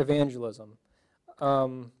evangelism.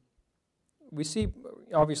 We see,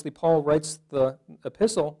 obviously, Paul writes the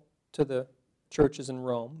epistle to the churches in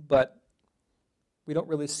Rome, but we don't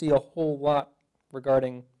really see a whole lot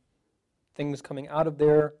regarding things coming out of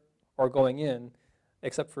there or going in,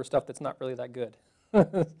 except for stuff that's not really that good,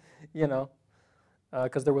 you know,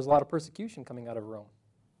 because there was a lot of persecution coming out of Rome.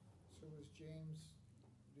 So was James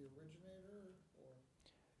the originator? Or?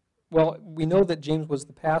 Well, we know that James was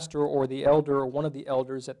the pastor or the elder or one of the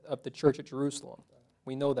elders of the church at Jerusalem.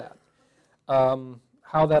 We know that.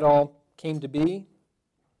 How that all came to be,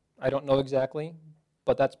 I don't know exactly,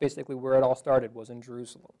 but that's basically where it all started, was in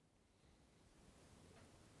Jerusalem.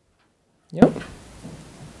 Yep.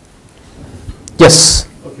 Yes.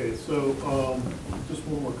 Okay, so just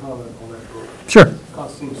one more comment on that book. Sure.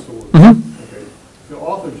 Constantine story. Mm-hmm. Okay. The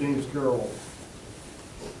author James Carroll,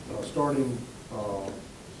 starting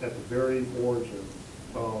at the very origin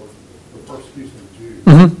of the persecution of the Jews,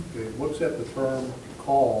 Mm-hmm. okay, looks at the term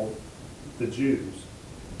called the Jews.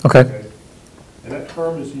 Okay. And that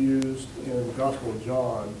term is used in the Gospel of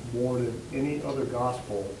John more than any other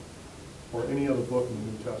gospel or any other book in the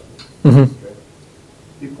New Testament. Mm-hmm. Okay?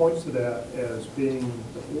 He points to that as being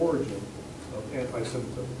the origin of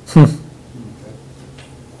anti-Semitism. Okay?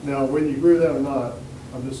 Now, whether you agree with that or not,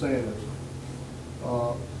 I'm just saying this.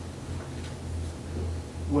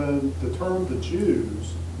 When the term the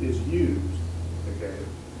Jews is used, okay,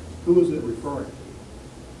 who is it referring to?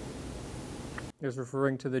 Is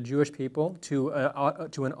referring to the Jewish people, to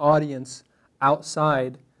an audience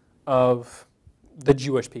outside of the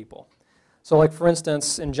Jewish people. So like, for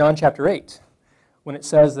instance, in John chapter 8, when it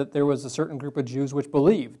says that there was a certain group of Jews which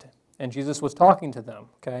believed, and Jesus was talking to them,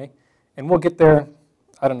 okay? And we'll get there,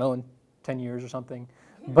 I don't know, in 10 years or something.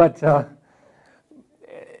 But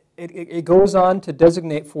it goes on to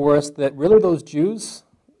designate for us that really those Jews,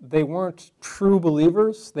 they weren't true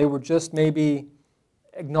believers. They were just maybe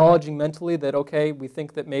acknowledging mentally that, okay, we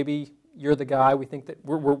think that maybe you're the guy. We think that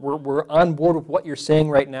we're on board with what you're saying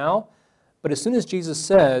right now. But as soon as Jesus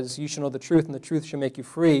says, you shall know the truth and the truth shall make you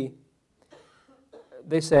free,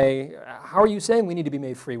 they say, how are you saying we need to be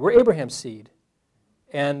made free? We're Abraham's seed.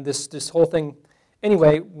 And this whole thing,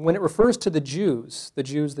 anyway, when it refers to the Jews,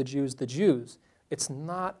 it's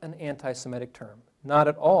not an anti-Semitic term, not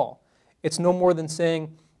at all. It's no more than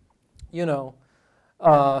saying, you know,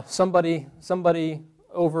 somebody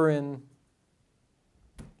over in,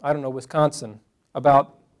 I don't know, Wisconsin,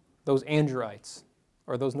 about those Andrewites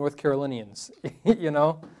or those North Carolinians, you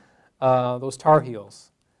know, those Tar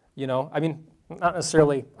Heels, you know. I mean, not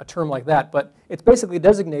necessarily a term like that, but it's basically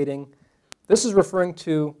designating, this is referring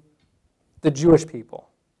to the Jewish people,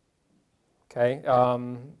 okay?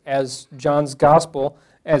 As John's gospel,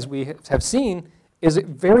 as we have seen, is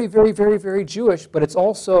very, very, very, very Jewish, but it's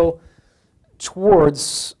also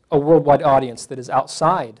towards a worldwide audience that is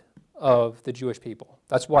outside of the Jewish people.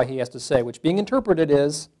 That's why he has to say, which being interpreted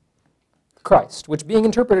is Christ, which being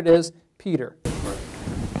interpreted is Peter.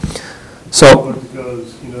 So,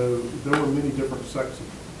 because, you know, there were many different sects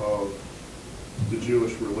of the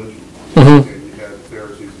Jewish religion. Mm-hmm. Okay, you had the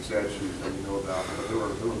Pharisees and Sadducees that you know about, but there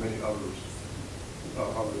were many others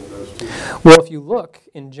other than those two. Well, if you look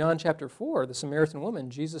in John chapter 4, the Samaritan woman,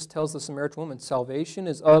 Jesus tells the Samaritan woman, salvation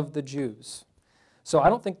is of the Jews. So I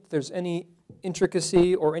don't think there's any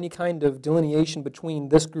intricacy or any kind of delineation between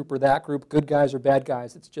this group or that group, good guys or bad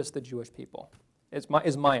guys. It's just the Jewish people, is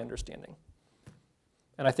my understanding.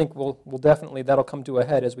 And I think we'll definitely, that'll come to a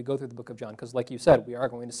head as we go through the book of John, because like you said, we are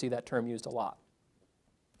going to see that term used a lot.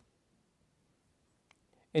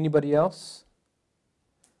 Anybody else?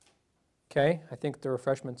 Okay, I think the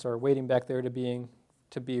refreshments are waiting back there to be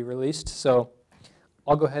released. So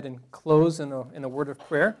I'll go ahead and close in a word of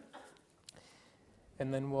prayer,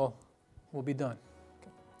 and then we'll be done.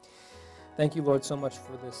 Okay. Thank you, Lord, so much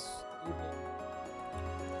for this evening.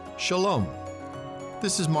 Shalom.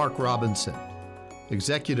 This is Mark Robinson,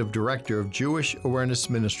 Executive Director of Jewish Awareness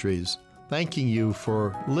Ministries, thanking you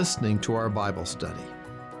for listening to our Bible study.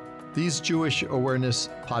 These Jewish Awareness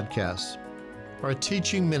podcasts are a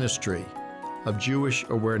teaching ministry of Jewish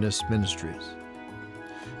Awareness Ministries.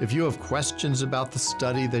 If you have questions about the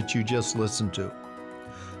study that you just listened to,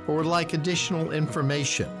 or would like additional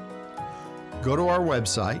information, go to our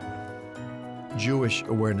website,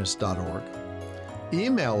 jewishawareness.org,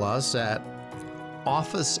 email us at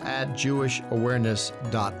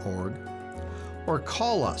office@jewishawareness.org, or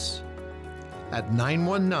call us at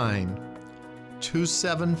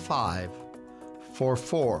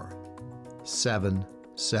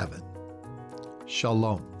 919-275-4477.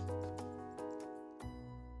 Shalom.